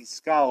fancy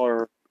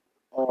scholar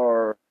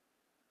or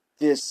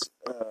this,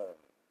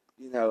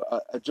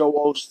 a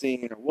Joel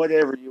Osteen or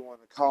whatever you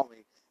want to call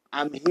me.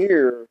 I'm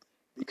here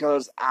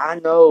because I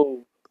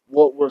know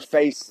what we're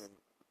facing.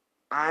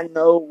 I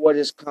know what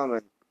is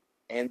coming,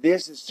 and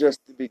this is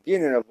just the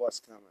beginning of what's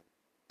coming.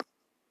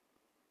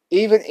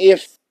 Even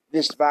if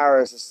this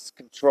virus is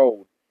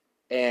controlled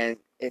and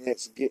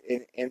it's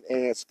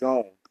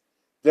gone,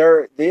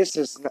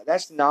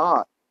 that's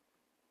not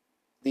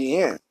the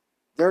end.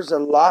 There's a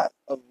lot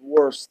of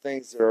worse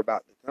things that are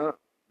about to come.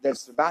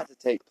 That's about to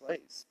take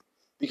place,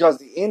 because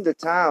the end of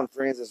time,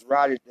 friends, is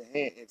right at the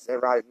hand. It's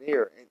right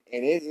near,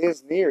 and it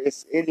is near.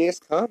 It is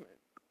coming,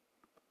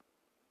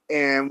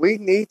 and we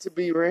need to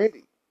be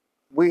ready.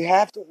 We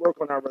have to work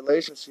on our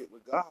relationship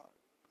with God.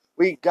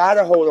 We got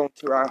to hold on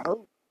to our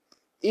hope,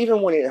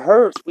 even when it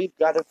hurts. We've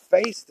got to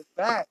face the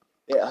fact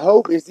that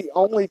hope is the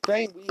only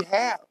thing we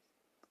have.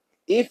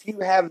 If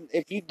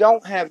you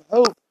don't have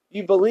hope,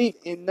 you believe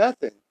in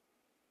nothing.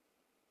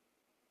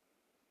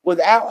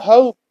 Without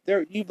hope,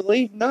 you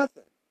believe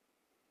nothing.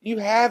 You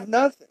have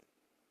nothing.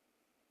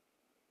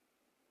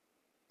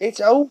 It's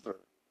over.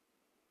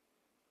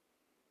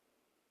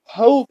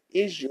 Hope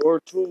is your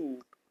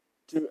tool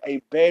to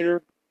a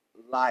better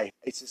life,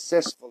 a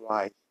successful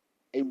life,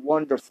 a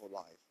wonderful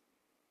life.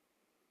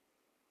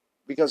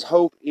 Because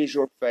hope is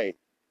your faith.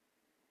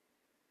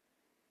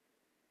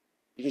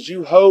 Because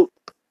you hope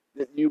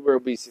that you will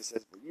be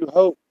successful. You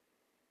hope,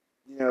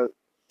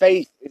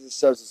 faith is the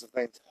substance of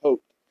things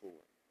hoped for.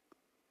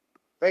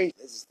 Faith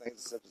is the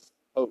substance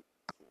of hope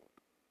for.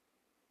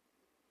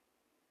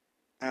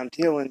 I'm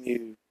telling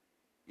you,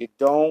 you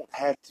don't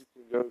have to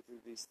go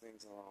through these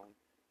things alone.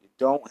 You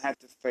don't have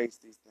to face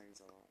these things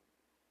alone.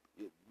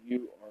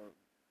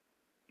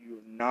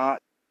 You're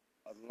not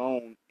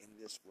alone in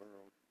this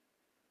world.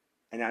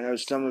 And I know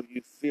some of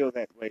you feel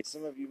that way.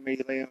 Some of you may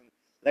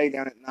lay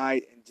down at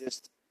night and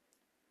just,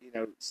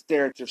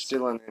 stare at your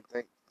ceiling and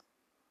think,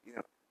 you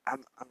know,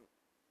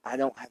 I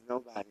don't have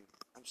nobody.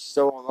 I'm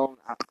so alone.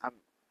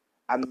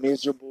 I'm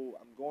miserable.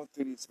 I'm going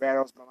through these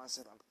battles by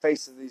myself. I'm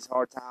facing these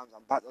hard times.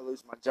 I'm about to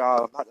lose my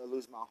job. I'm about to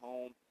lose my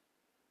home.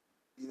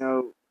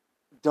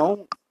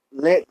 Don't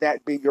let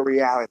that be your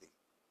reality.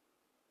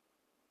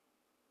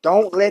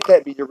 Don't let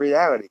that be your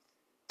reality.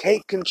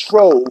 Take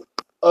control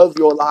of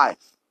your life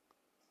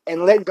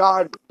and let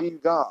God be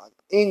God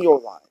in your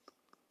life.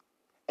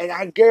 And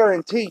I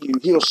guarantee you,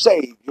 He'll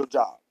save your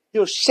job.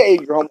 He'll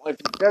save your home. If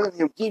He doesn't,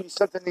 He'll give you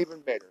something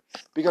even better.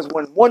 Because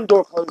when one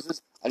door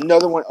closes,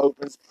 another one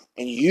opens,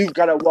 and you've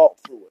got to walk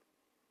through it.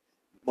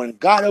 When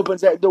God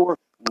opens that door,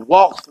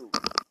 walk through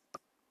it.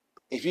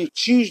 If you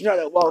choose not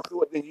to walk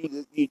through it,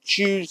 then you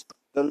choose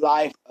the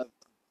life of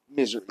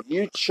misery.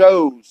 You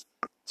chose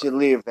to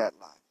live that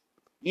life.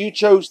 You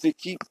chose to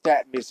keep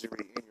that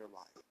misery in your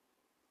life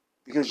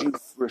because you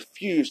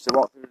refused to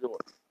walk through the door.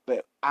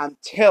 But I'm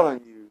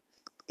telling you,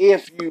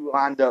 if you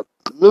wind up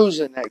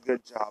losing that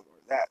good job or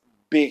that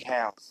big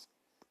house,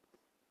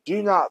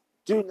 do not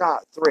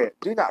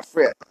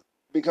fret,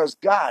 because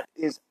God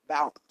is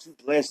about to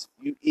bless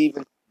you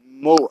even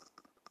more.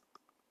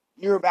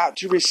 You're about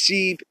to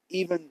receive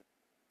even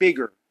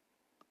bigger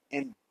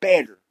and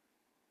better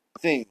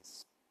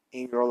things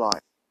in your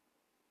life,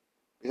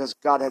 because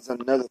God has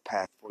another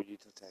path for you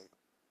to take.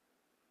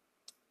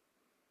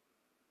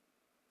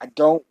 I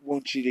don't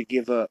want you to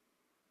give up.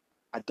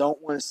 I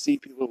don't want to see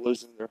people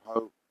losing their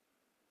hope.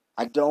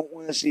 I don't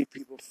want to see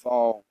people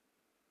fall.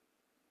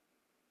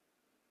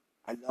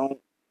 I don't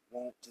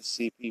want to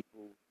see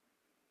people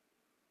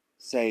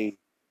say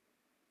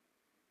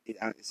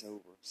it's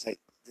over. Say,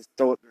 just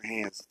throw up your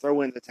hands.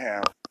 Throw in the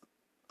towel.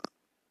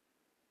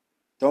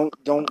 Don't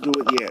do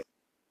it yet.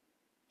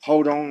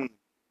 Hold on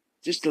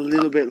just a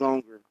little bit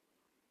longer.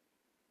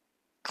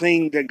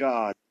 Cling to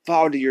God.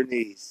 Fall to your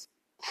knees.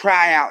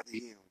 Cry out to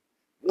Him.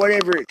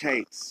 Whatever it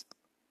takes.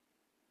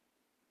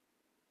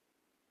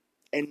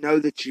 and know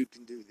that you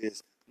can do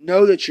this.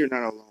 Know that you're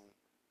not alone.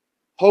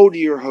 Hold to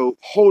your hope,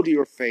 hold to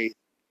your faith,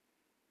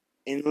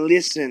 and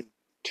listen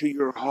to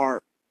your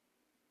heart,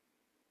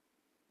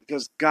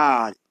 because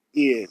God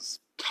is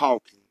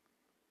talking.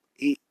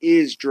 He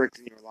is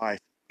directing your life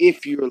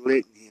if you're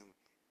letting Him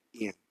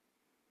in.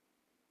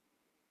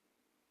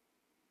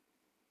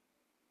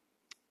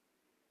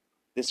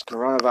 This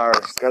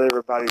coronavirus got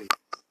everybody,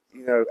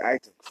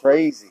 acting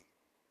crazy.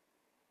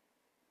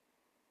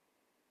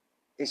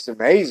 It's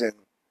amazing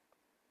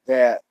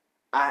that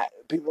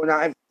people are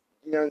not,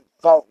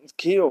 fought and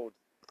killed.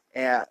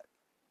 And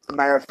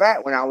matter of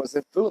fact, when I was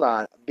in Food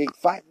Line, a big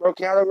fight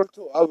broke out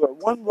over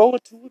one roll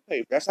of toilet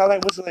paper. That's how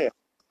that was left.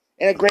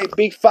 And a great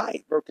big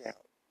fight broke out.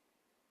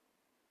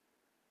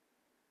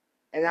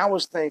 And I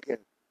was thinking,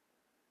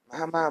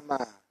 my.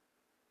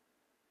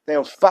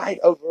 They'll fight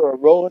over a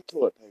roll of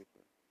toilet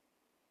paper,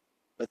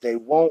 but they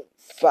won't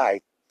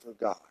fight for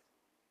God.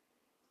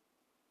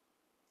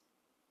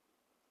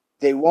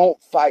 They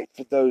won't fight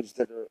for those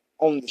that are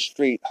on the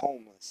street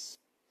homeless.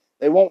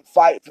 They won't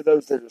fight for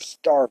those that are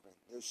starving.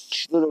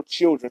 There's little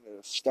children that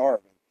are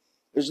starving.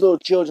 There's little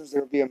children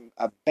that are being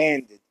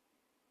abandoned.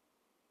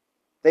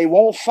 They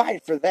won't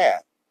fight for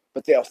that,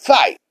 but they'll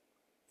fight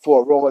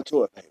for a roll of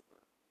toilet paper.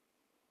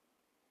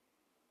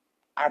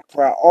 Our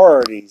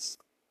priorities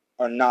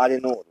are not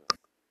in order.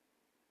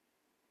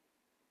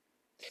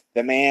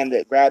 The man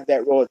that grabbed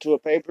that roll of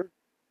toilet paper,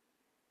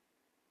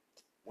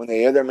 when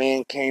the other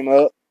man came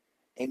up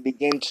and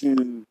began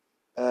to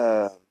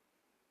uh,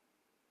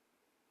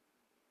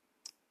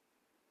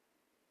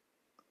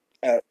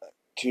 uh,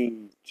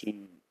 to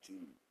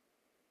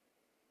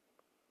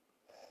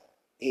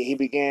he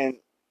began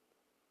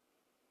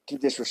to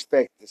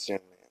disrespect this young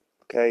man,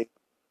 okay,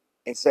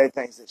 and say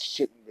things that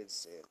shouldn't have been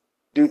said,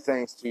 do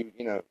things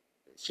that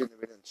shouldn't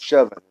have been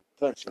shoving and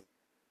punching,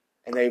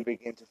 and they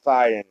begin to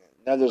fight, and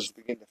others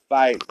begin to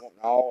fight, wanting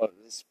all of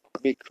this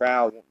big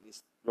crowd wanting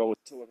this roll of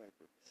toilet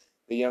paper.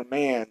 The young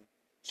man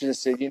should have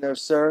said,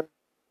 sir,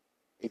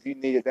 if you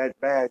need it that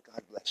bad,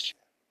 God bless you.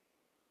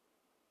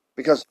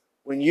 Because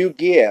when you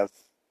give,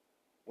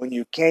 when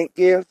you can't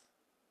give,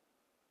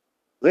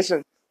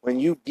 listen, when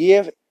you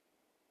give,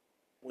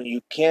 when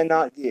you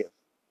cannot give,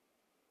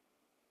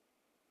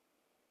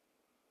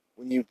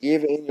 when you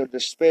give in your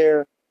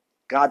despair,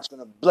 God's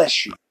going to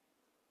bless you.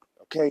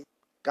 Okay?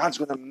 God's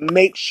going to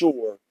make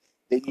sure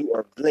that you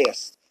are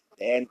blessed.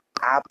 And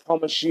I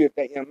promise you, if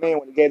that young man,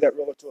 when he gave that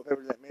roll of toilet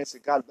paper to that man,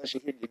 said, God bless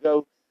you, here you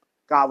go,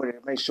 God would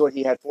have made sure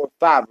he had 4 or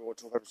 5 roll of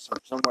toilet papers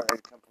somewhere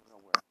and come from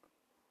nowhere.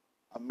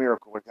 A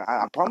miracle.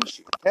 I promise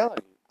you, I'm telling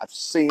you. I've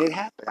seen it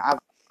happen.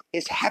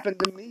 It's happened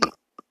to me.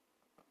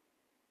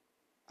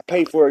 I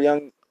paid for a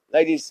young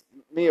lady's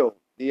meal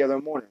the other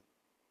morning.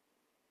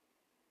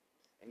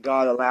 And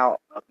God allowed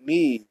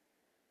me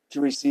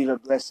to receive a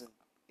blessing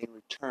in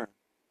return.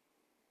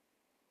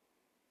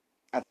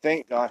 I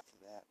thank God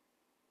for that.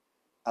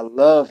 I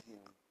love Him.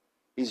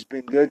 He's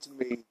been good to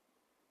me,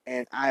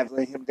 and I have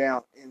let Him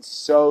down in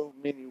so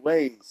many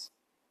ways,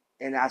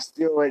 and I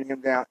still let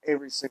Him down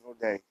every single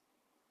day.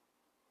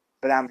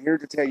 But I'm here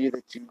to tell you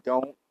that you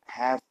don't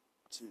have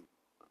to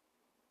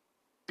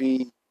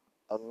be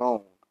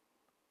alone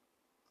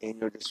in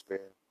your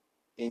despair,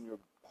 in your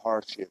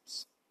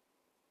hardships.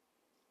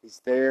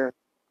 He's there,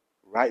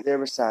 right there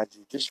beside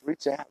you. Just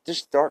reach out.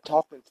 Just start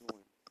talking to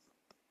Him.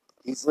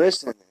 He's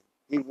listening.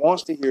 He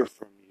wants to hear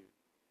from you.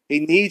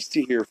 He needs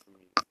to hear from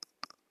you.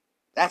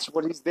 That's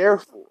what He's there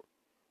for,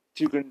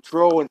 to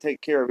control and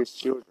take care of His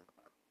children.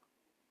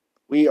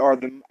 We are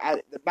the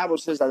Bible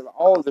says that of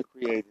all the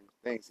created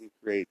things He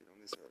created on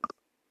this earth,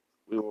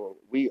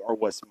 we are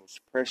what's most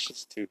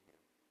precious to Him.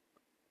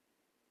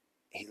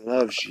 He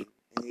loves you,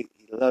 and He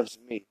loves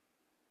me.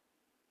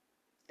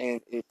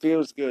 And it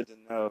feels good to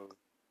know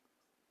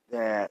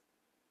that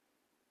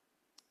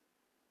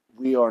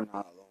we are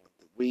not alone.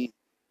 That we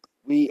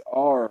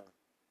are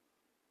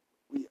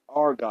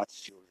God's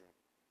children.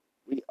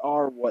 We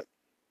are what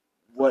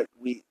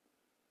we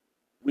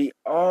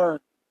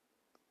are.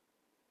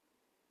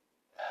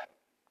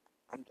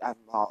 I've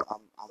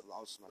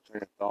lost my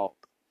train of thought.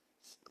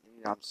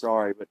 I'm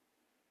sorry, but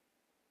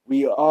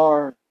we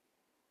are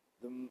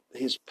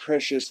His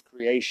precious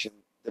creation,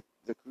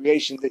 the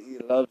creation that He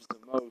loves the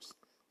most.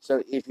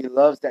 So if He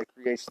loves that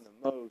creation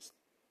the most,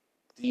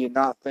 do you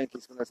not think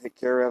He's going to take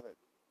care of it?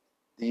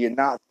 Do you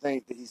not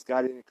think that He's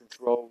got it in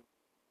control?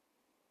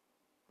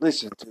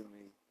 Listen to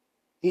me.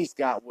 He's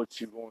got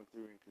what you're going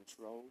through in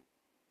control.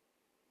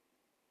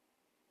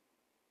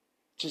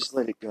 Just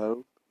let it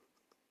go.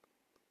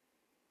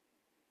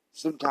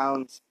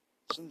 Sometimes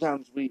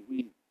we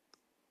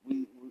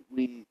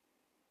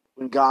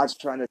when God's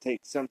trying to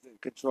take something,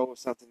 control of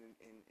something,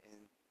 and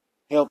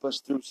help us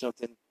through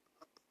something,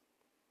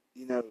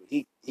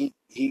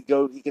 he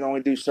can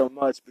only do so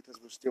much because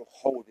we're still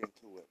holding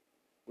to it.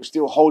 We're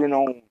still holding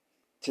on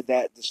to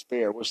that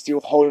despair. We're still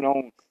holding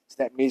on to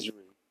that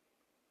misery.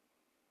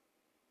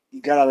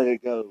 You gotta let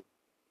it go.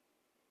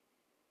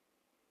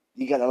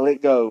 You gotta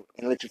let go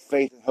and let your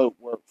faith and hope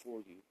work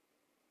for you.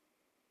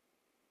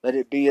 Let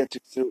it be a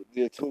tool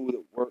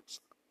that works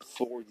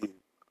for you,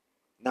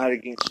 not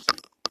against you.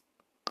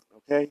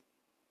 Okay?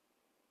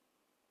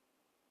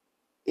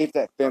 If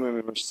that family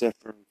member is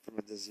suffering from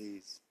a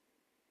disease,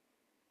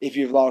 if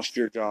you've lost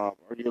your job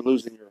or you're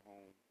losing your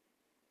home,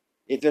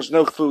 if there's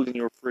no food in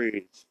your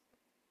fridge,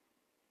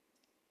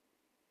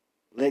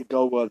 let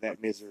go of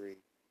that misery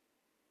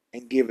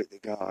and give it to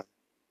God.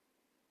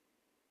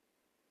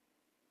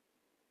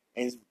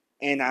 And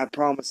and I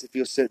promise if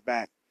you'll sit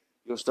back,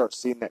 you'll start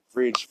seeing that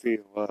fridge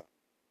fill up.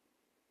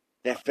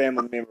 That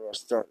family member will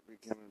start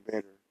becoming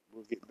better,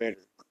 will get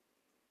better.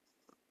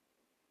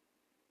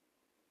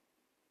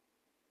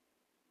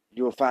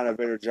 You will find a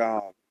better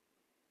job,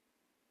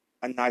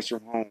 a nicer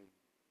home.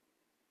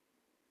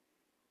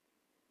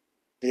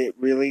 But it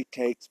really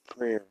takes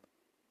prayer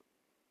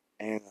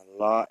and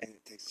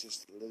it takes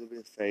just a little bit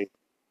of faith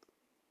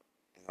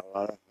and a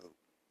lot of hope.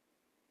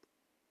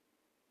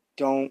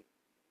 Don't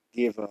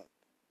give up.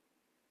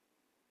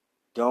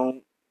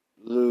 Don't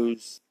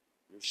lose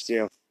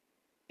yourself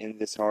in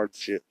these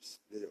hardships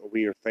that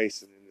we are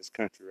facing in this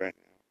country right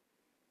now.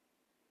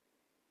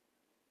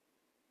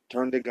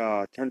 Turn to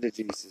God. Turn to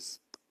Jesus.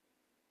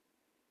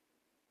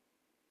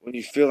 When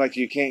you feel like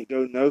you can't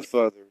go no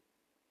further,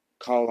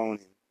 call on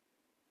Him.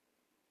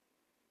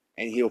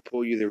 And He'll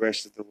pull you the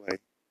rest of the way.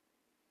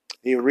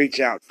 He'll reach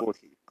out for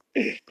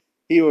you.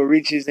 He will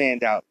reach His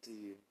hand out to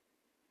you.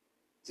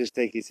 Just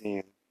take His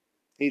hand.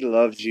 He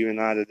loves you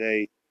and I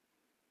today.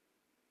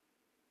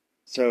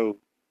 So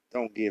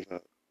don't give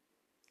up.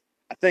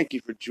 I thank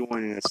you for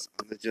joining us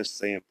on the Just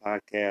Saying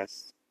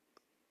podcast,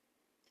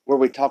 where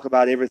we talk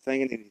about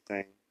everything and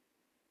anything.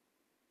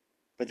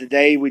 But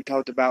today we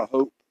talked about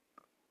hope,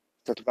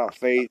 talked about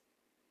faith,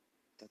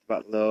 talked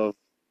about love,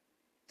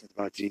 talked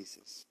about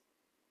Jesus.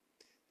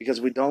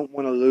 Because we don't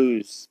want to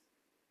lose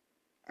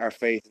our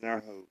faith and our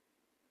hope.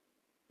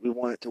 We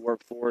want it to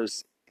work for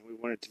us, and we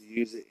want it to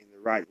use it in the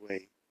right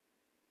way.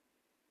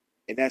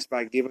 And that's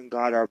by giving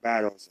God our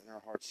battles and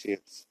our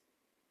hardships,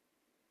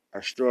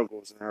 our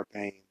struggles and our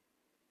pain.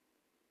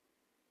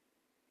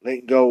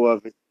 Letting go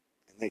of it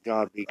and let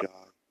God be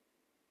God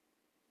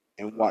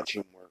and watch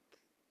Him work.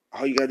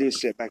 All you got to do is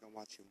sit back and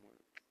watch Him work.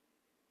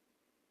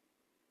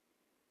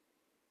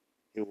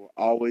 He will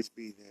always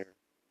be there,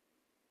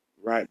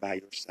 right by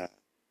your side.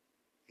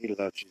 He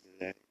loves you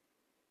today.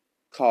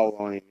 Call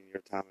on Him in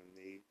your time of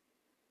need.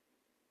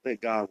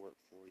 Let God work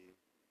for you.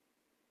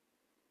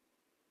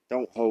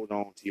 Don't hold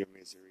on to your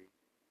misery.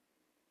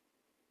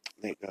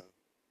 Let go.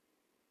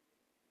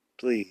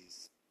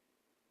 Please,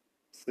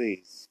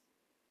 please,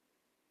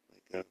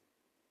 let go.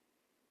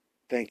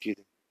 Thank you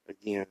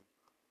again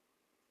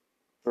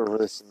for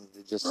listening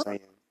to Just Saying.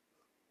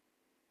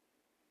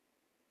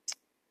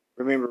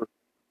 Remember,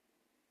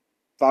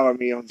 follow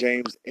me on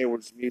James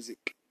Edwards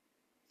Music,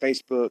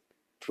 Facebook,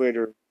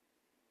 Twitter,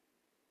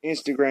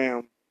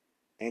 Instagram,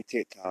 and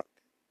TikTok.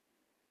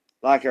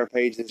 Like our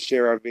pages,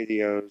 share our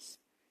videos,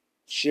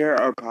 share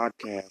our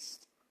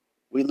podcast.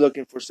 We're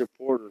looking for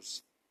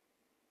supporters.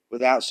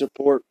 Without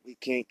support, we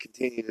can't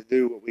continue to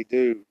do what we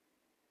do.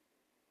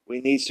 We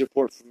need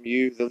support from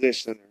you, the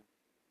listener.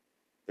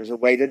 There's a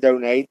way to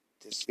donate.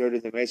 Just go to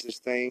the message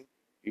thing.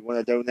 If you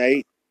want to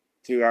donate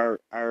to our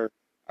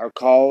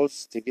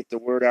cause to get the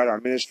word out, our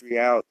ministry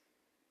out,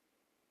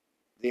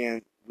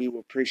 then we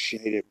will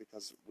appreciate it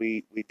because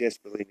we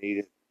desperately need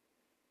it.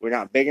 We're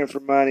not begging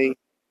for money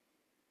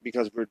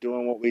because we're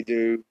doing what we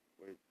do.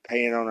 We're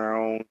paying on our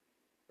own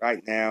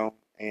right now,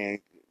 and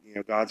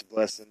God's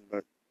blessing,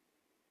 but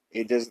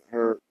it doesn't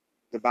hurt.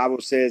 The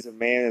Bible says a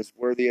man is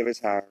worthy of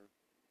his hire,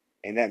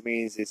 and that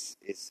means it's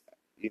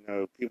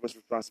people's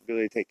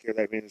responsibility to take care of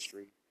that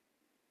ministry.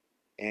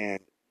 And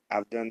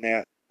I've done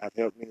that. I've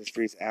helped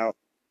ministries out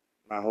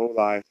my whole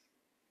life.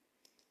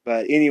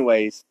 But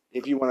anyways,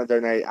 if you want to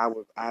donate,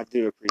 I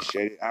do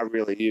appreciate it. I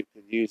really do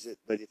could use it.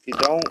 But if you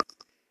don't,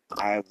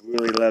 I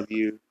really love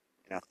you,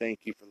 and I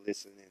thank you for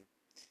listening.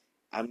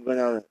 I'm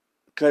gonna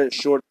cut it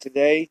short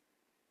today.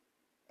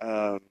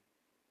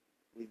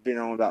 We've been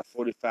on about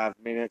 45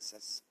 minutes.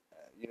 That's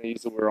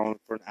usually we're on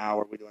for an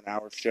hour. We do an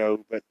hour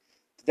show, but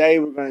today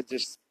we're gonna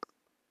just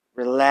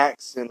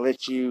relax and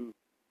let you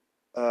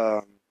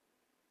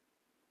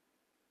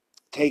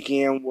take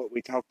in what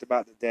we talked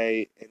about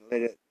today and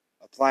let it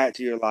apply it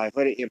to your life.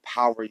 Let it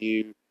empower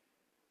you,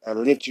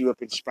 lift you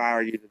up,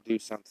 inspire you to do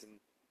something,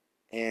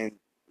 and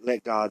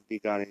let God be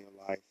God in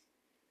your life.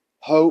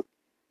 Hope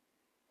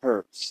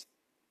hurts,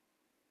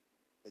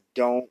 but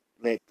don't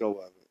let go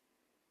of it.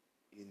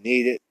 You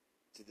need it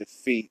to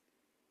defeat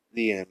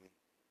the enemy.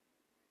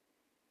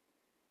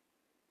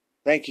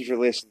 Thank you for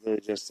listening to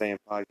the Just Saying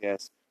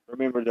podcast.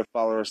 Remember to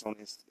follow us on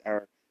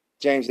our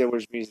James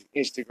Edwards Music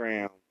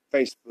Instagram,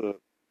 Facebook,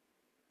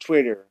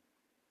 Twitter,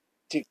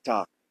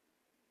 TikTok.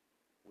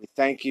 We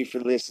thank you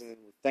for listening.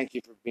 We thank you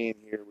for being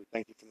here. We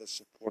thank you for the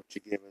support you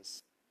give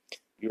us.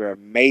 You're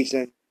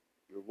amazing.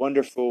 You're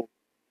wonderful.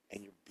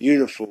 And you're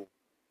beautiful.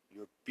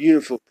 You're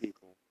beautiful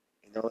people.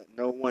 And don't let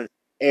no one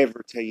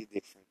ever tell you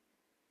different.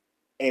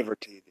 Ever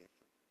tell you different.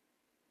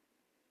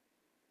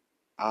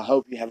 I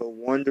hope you have a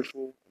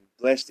wonderful and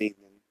blessed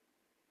evening,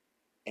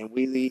 and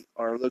we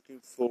are looking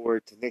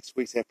forward to next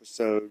week's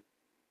episode.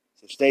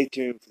 So stay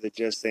tuned for the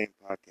Just Saying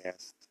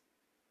podcast.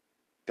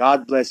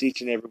 God bless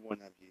each and every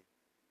one of you.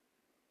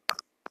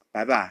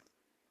 Bye bye.